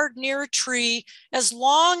yard near a tree, as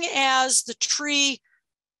long as the tree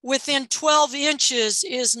within 12 inches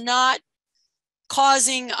is not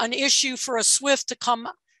causing an issue for a swift to come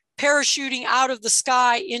parachuting out of the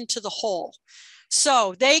sky into the hole.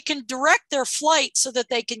 So they can direct their flight so that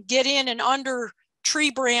they can get in and under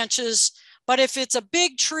tree branches. But if it's a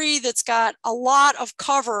big tree that's got a lot of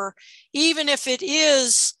cover, even if it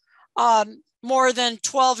is more than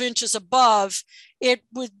 12 inches above, it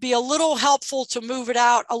would be a little helpful to move it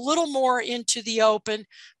out a little more into the open.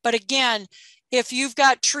 But again, if you've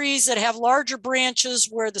got trees that have larger branches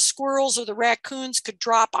where the squirrels or the raccoons could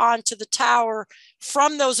drop onto the tower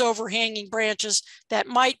from those overhanging branches, that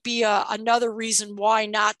might be another reason why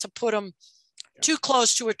not to put them too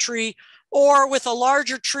close to a tree, or with a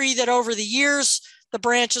larger tree that over the years, the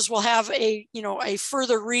branches will have a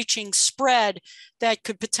further reaching spread that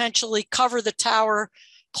could potentially cover the tower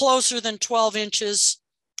closer than 12 inches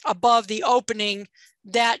above the opening.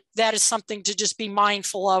 That is something to just be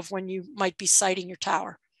mindful of when you might be siting your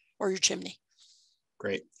tower or your chimney.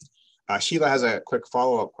 Great. Sheila has a quick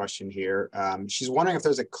follow-up question here. She's wondering if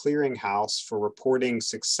there's a clearinghouse for reporting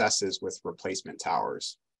successes with replacement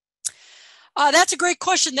towers. That's a great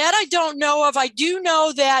question. That I don't know of. I do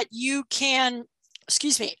know that you can,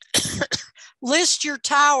 list your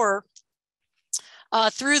tower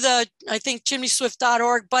through the, I think,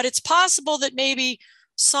 chimneyswift.org, but it's possible that maybe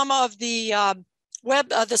some of the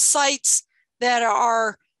the sites that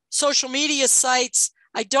are social media sites,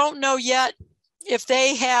 I don't know yet if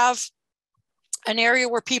they have an area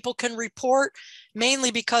where people can report,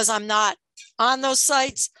 mainly because I'm not on those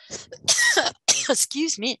sites.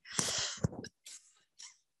 Excuse me.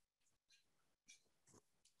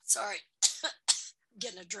 Sorry, I'm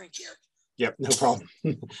getting a drink here. Yep, no problem.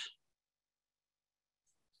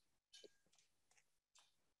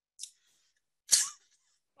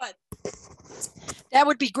 But that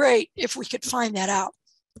would be great if we could find that out.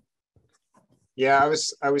 Yeah, I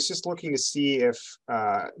was just looking to see if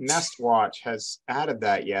Nest Watch has added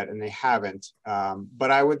that yet, and they haven't.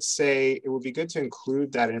 But I would say it would be good to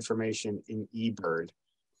include that information in eBird.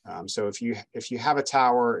 So if you have a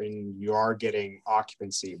tower and you are getting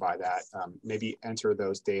occupancy by that, maybe enter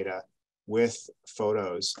those data with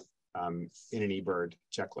photos in an eBird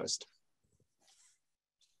checklist.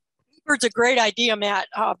 eBird's a great idea, Matt.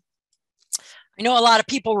 I know a lot of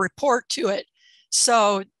people report to it.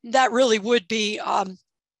 So that really would be,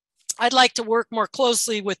 I'd like to work more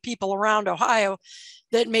closely with people around Ohio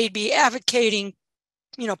that may be advocating,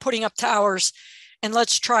 putting up towers, and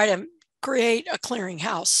let's try to create a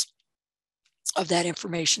clearinghouse of that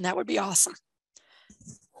information. That would be awesome.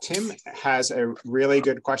 Tim has a really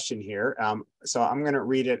good question here. So I'm going to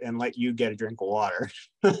read it and let you get a drink of water.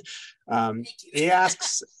 He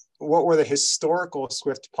asks, what were the historical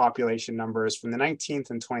swift population numbers from the 19th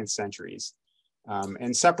and 20th centuries?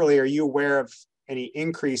 And separately, are you aware of any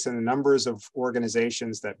increase in the numbers of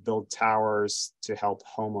organizations that build towers to help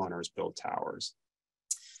homeowners build towers?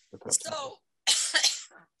 So,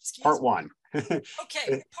 part one.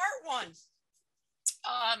 Okay, part one.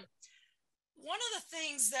 One of the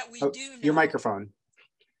things that we do know. Your microphone.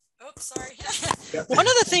 Oops, sorry. Yep. One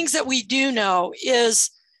of the things that we do know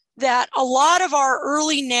is that a lot of our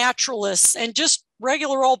early naturalists and just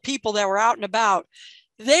regular old people that were out and about,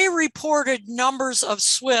 they reported numbers of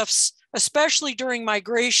swifts, especially during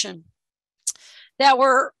migration, that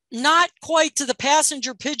were not quite to the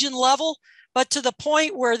passenger pigeon level, but to the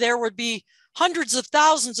point where there would be hundreds of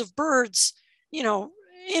thousands of birds, you know,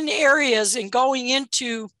 in areas and going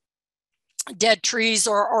into dead trees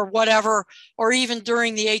or whatever, or even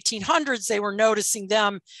during the 1800s, they were noticing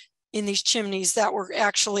them in these chimneys that were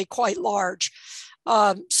actually quite large.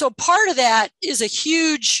 So part of that is a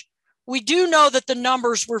huge, we do know that the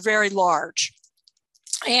numbers were very large.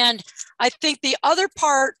 And I think the other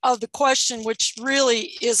part of the question, which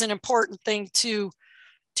really is an important thing to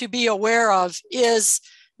be aware of, is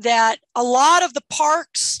that a lot of the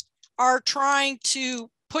parks are trying to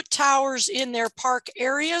put towers in their park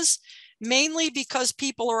areas, mainly because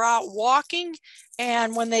people are out walking.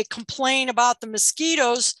 And when they complain about the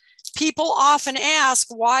mosquitoes, people often ask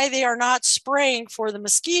why they are not spraying for the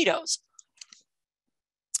mosquitoes.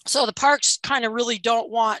 So the parks kind of really don't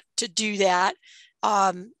want to do that,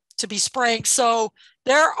 to be spraying. So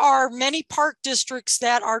there are many park districts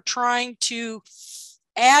that are trying to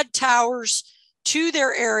add towers to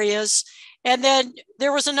their areas. And then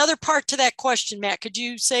there was another part to that question, Matt. Could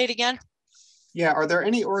you say it again? Yeah, are there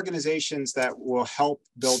any organizations that will help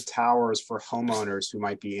build towers for homeowners who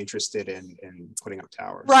might be interested in putting up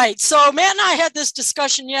towers? Right. So Matt and I had this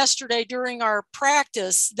discussion yesterday during our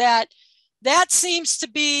practice that seems to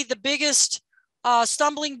be the biggest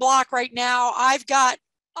stumbling block right now. I've got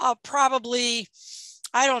probably,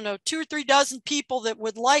 I don't know, 2 or 3 dozen people that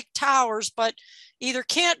would like towers, but either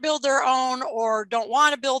can't build their own or don't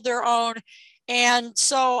want to build their own. And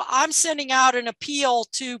so I'm sending out an appeal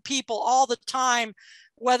to people all the time,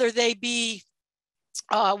 whether they be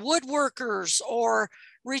woodworkers or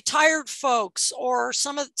retired folks or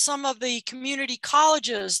some of the community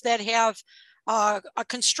colleges that have a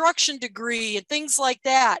construction degree and things like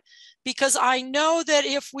that, because I know that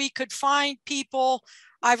if we could find people,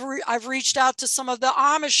 I've reached out to some of the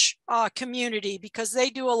Amish community because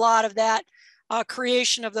they do a lot of that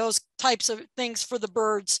creation of those types of things for the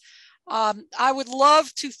birds. I would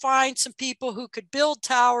love to find some people who could build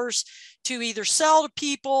towers to either sell to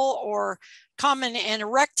people or come and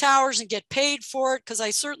erect towers and get paid for it, because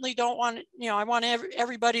I certainly don't want, I want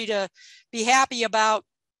everybody to be happy about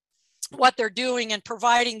what they're doing and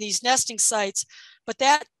providing these nesting sites. But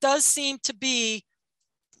that does seem to be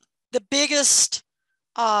the biggest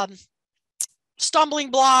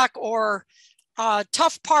stumbling block or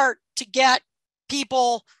tough part to get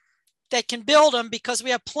people that can build them, because we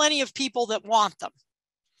have plenty of people that want them.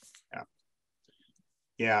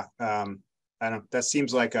 Yeah. That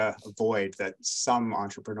seems like a void that some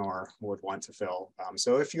entrepreneur would want to fill.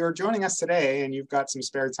 So if you're joining us today and you've got some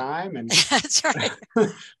spare time and that's right,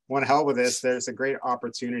 want to help with this, there's a great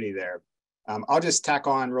opportunity there. I'll just tack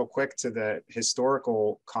on real quick to the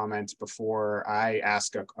historical comment before I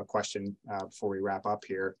ask a question before we wrap up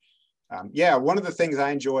here. Yeah, one of the things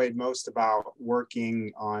I enjoyed most about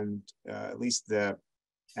working on at least the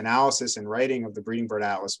analysis and writing of the Breeding Bird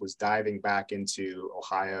Atlas was diving back into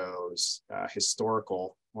Ohio's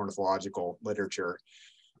historical ornithological literature.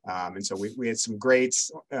 And so we had some great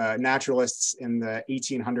naturalists in the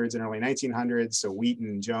 1800s and early 1900s, so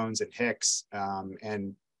Wheaton, Jones, and Hicks.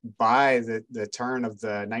 And by the turn of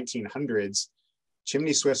the 1900s,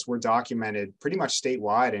 chimney swifts were documented pretty much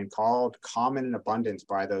statewide and called common and abundant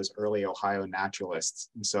by those early Ohio naturalists.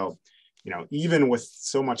 And so, even with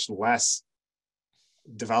so much less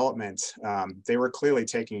development, they were clearly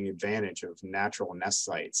taking advantage of natural nest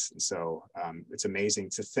sites. And so it's amazing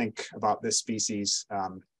to think about this species.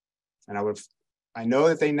 And I know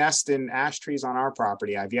that they nest in ash trees on our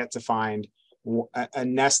property. I've yet to find a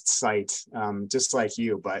nest site just like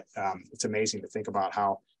you, but it's amazing to think about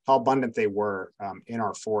how abundant they were in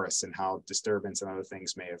our forests and how disturbance and other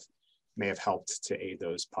things may have helped to aid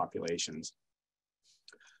those populations.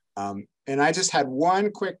 And I just had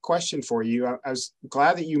one quick question for you. I was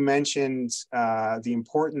glad that you mentioned the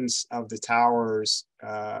importance of the towers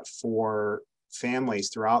for families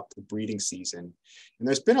throughout the breeding season. And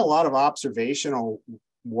there's been a lot of observational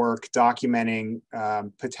work documenting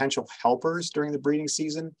potential helpers during the breeding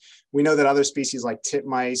season. We know that other species like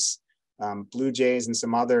titmice, blue jays, and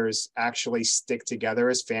some others actually stick together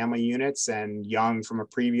as family units, and young from a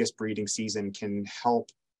previous breeding season can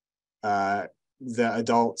help the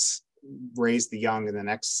adults raise the young in the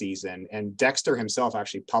next season. And Dexter himself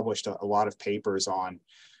actually published a lot of papers on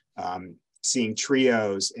seeing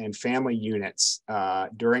trios and family units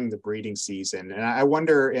during the breeding season. And I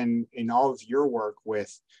wonder, in all of your work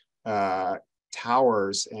with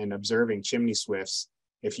towers and observing chimney swifts,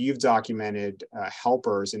 if you've documented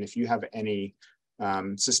helpers, and if you have any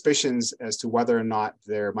suspicions as to whether or not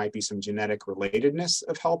there might be some genetic relatedness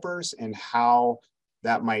of helpers and how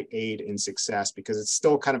that might aid in success, because it's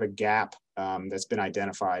still kind of a gap that's been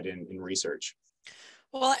identified in research.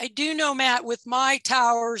 Well, I do know, Matt, with my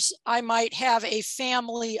towers, I might have a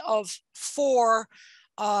family of 4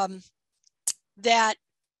 that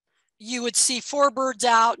you would see 4 birds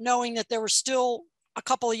out, knowing that there were still a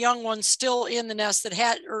couple of young ones still in the nest that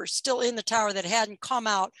had, or still in the tower that hadn't come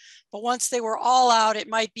out. But once they were all out, it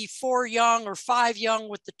might be 4 young or 5 young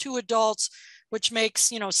with the 2 adults, which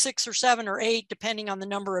makes, 6 or 7 or 8, depending on the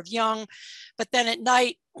number of young. But then at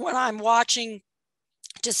night, when I'm watching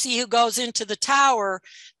to see who goes into the tower,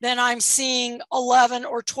 then I'm seeing 11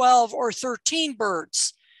 or 12 or 13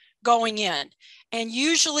 birds going in. And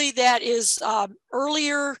usually that is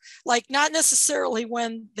earlier, like not necessarily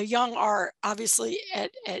when the young are obviously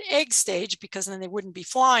at egg stage, because then they wouldn't be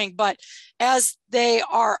flying, but as they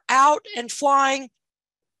are out and flying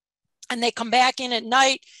and they come back in at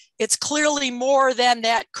night, it's clearly more than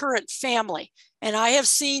that current family. And I have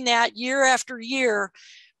seen that year after year,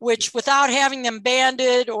 which without having them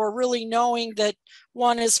banded or really knowing that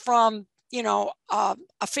one is from, a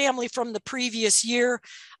family from the previous year,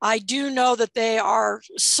 I do know that they are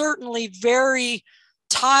certainly very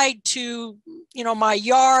tied to, my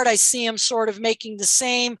yard. I see them sort of making the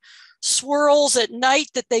same swirls at night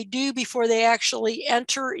that they do before they actually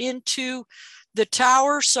enter into the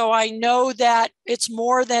tower. So I know that it's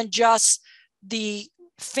more than just the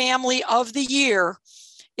family of the year.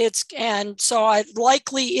 And so it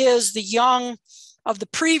likely is the young of the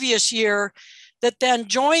previous year that then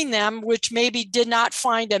join them, which maybe did not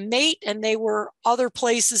find a mate and they were other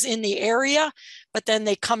places in the area, but then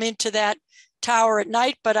they come into that tower at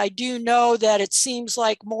night. But I do know that it seems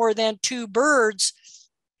like more than 2 birds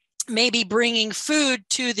may be bringing food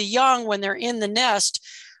to the young when they're in the nest,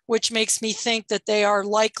 which makes me think that they are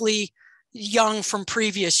likely young from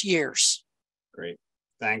previous years. Great.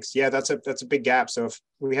 Thanks. Yeah, that's a big gap. So if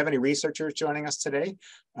we have any researchers joining us today,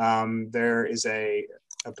 there is a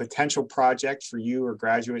potential project for you or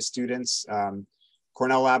graduate students.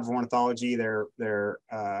 Cornell Lab of Ornithology, their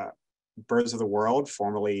Birds of the World,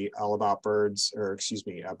 formerly All About Birds, or excuse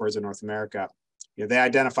me, Birds of North America. They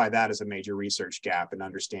identify that as a major research gap in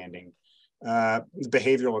understanding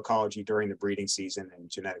behavioral ecology during the breeding season and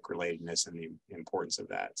genetic relatedness and the importance of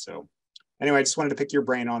that. So anyway, I just wanted to pick your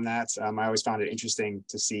brain on that. I always found it interesting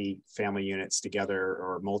to see family units together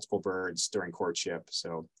or multiple birds during courtship.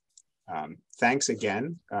 So thanks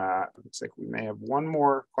again. Looks like we may have one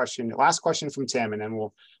more question. Last question from Tim, and then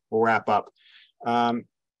we'll wrap up.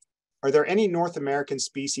 Are there any North American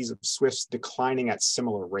species of swifts declining at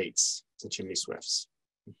similar rates to chimney swifts,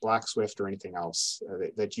 black swift or anything else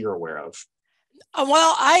that you're aware of?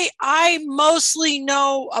 Well, I mostly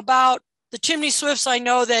know about the chimney swifts. I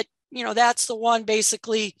know that, that's the one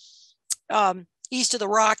basically east of the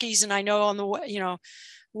Rockies. And I know on the,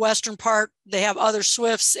 western part, they have other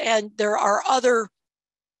swifts, and there are other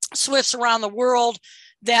swifts around the world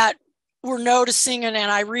that we're noticing. And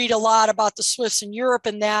I read a lot about the swifts in Europe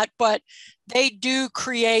and that, but they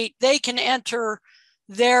can enter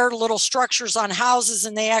their little structures on houses,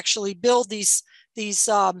 and they actually build these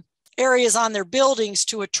areas on their buildings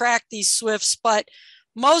to attract these swifts. But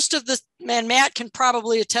most of and Matt can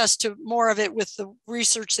probably attest to more of it with the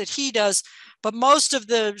research that he does, but most of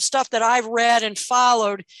the stuff that I've read and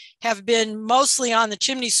followed have been mostly on the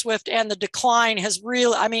chimney swift, and the decline has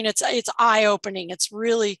really, it's eye-opening. It's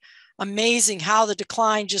really amazing how the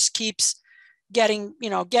decline just keeps getting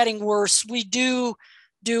worse. We do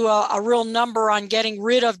a real number on getting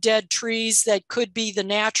rid of dead trees that could be the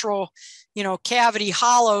natural, cavity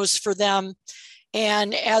hollows for them.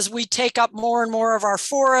 And as we take up more and more of our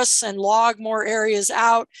forests and log more areas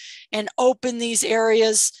out and open these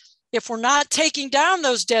areas, if we're not taking down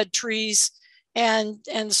those dead trees, and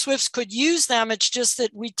the swifts could use them, it's just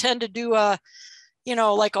that we tend to do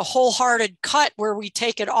like a wholehearted cut where we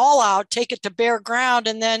take it all out, take it to bare ground,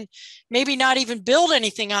 and then maybe not even build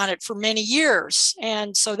anything on it for many years.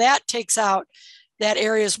 And so that takes out that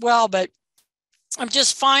area as well. But I'm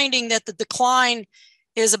just finding that the decline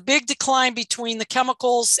is a big decline between the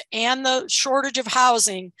chemicals and the shortage of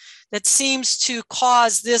housing that seems to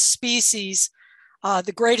cause this species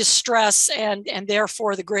the greatest stress and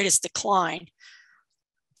therefore the greatest decline.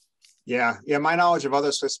 Yeah. My knowledge of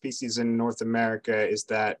other swift species in North America is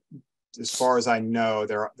that, as far as I know,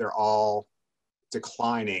 they're all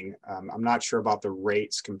declining. I'm not sure about the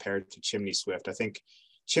rates compared to chimney swift. I think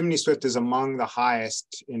chimney swift is among the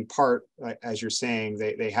highest, in part, as you're saying.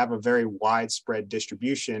 They have a very widespread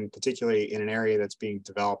distribution, particularly in an area that's being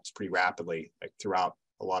developed pretty rapidly, like throughout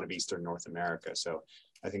a lot of Eastern North America. So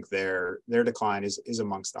I think their decline is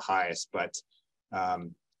amongst the highest, but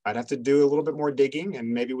I'd have to do a little bit more digging, and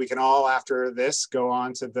maybe we can all, after this, go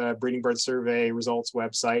on to the Breeding Bird Survey results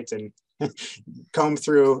website and comb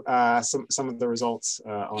through some of the results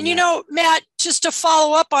on and, that. Matt, just to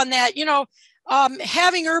follow up on that,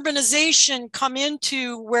 having urbanization come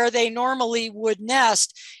into where they normally would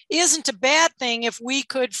nest isn't a bad thing. If we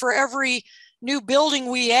could, for every new building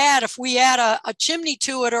we add, if we add a chimney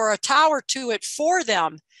to it or a tower to it for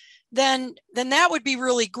them, then that would be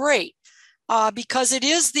really great. Because it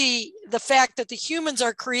is the fact that the humans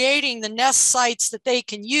are creating the nest sites that they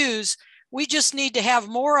can use. We just need to have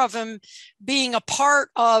more of them being a part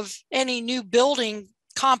of any new building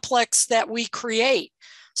complex that we create.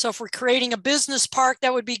 So if we're creating a business park,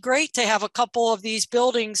 that would be great to have a couple of these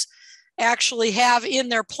buildings actually have in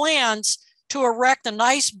their plans to erect a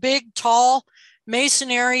nice, big, tall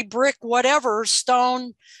masonry, brick, whatever,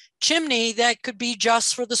 stone chimney that could be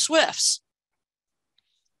just for the swifts.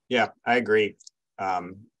 Yeah, I agree.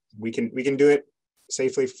 We can do it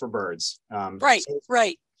safely for birds. Right,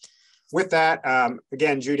 right. With that,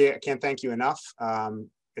 again, Judy, I can't thank you enough.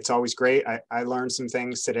 It's always great. I learned some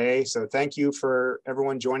things today. So thank you for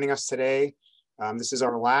everyone joining us today. This is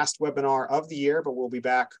our last webinar of the year, but we'll be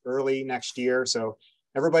back early next year. So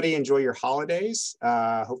everybody enjoy your holidays.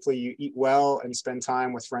 Hopefully you eat well and spend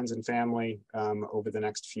time with friends and family over the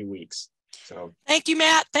next few weeks. So thank you,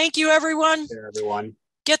 Matt. Thank you, everyone. There, everyone.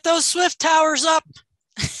 Get those swift towers up.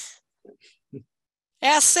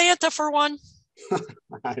 Ask Santa for one.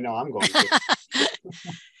 I know I'm going to.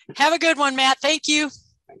 Have a good one, Matt. Thank you.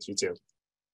 Thanks, you too.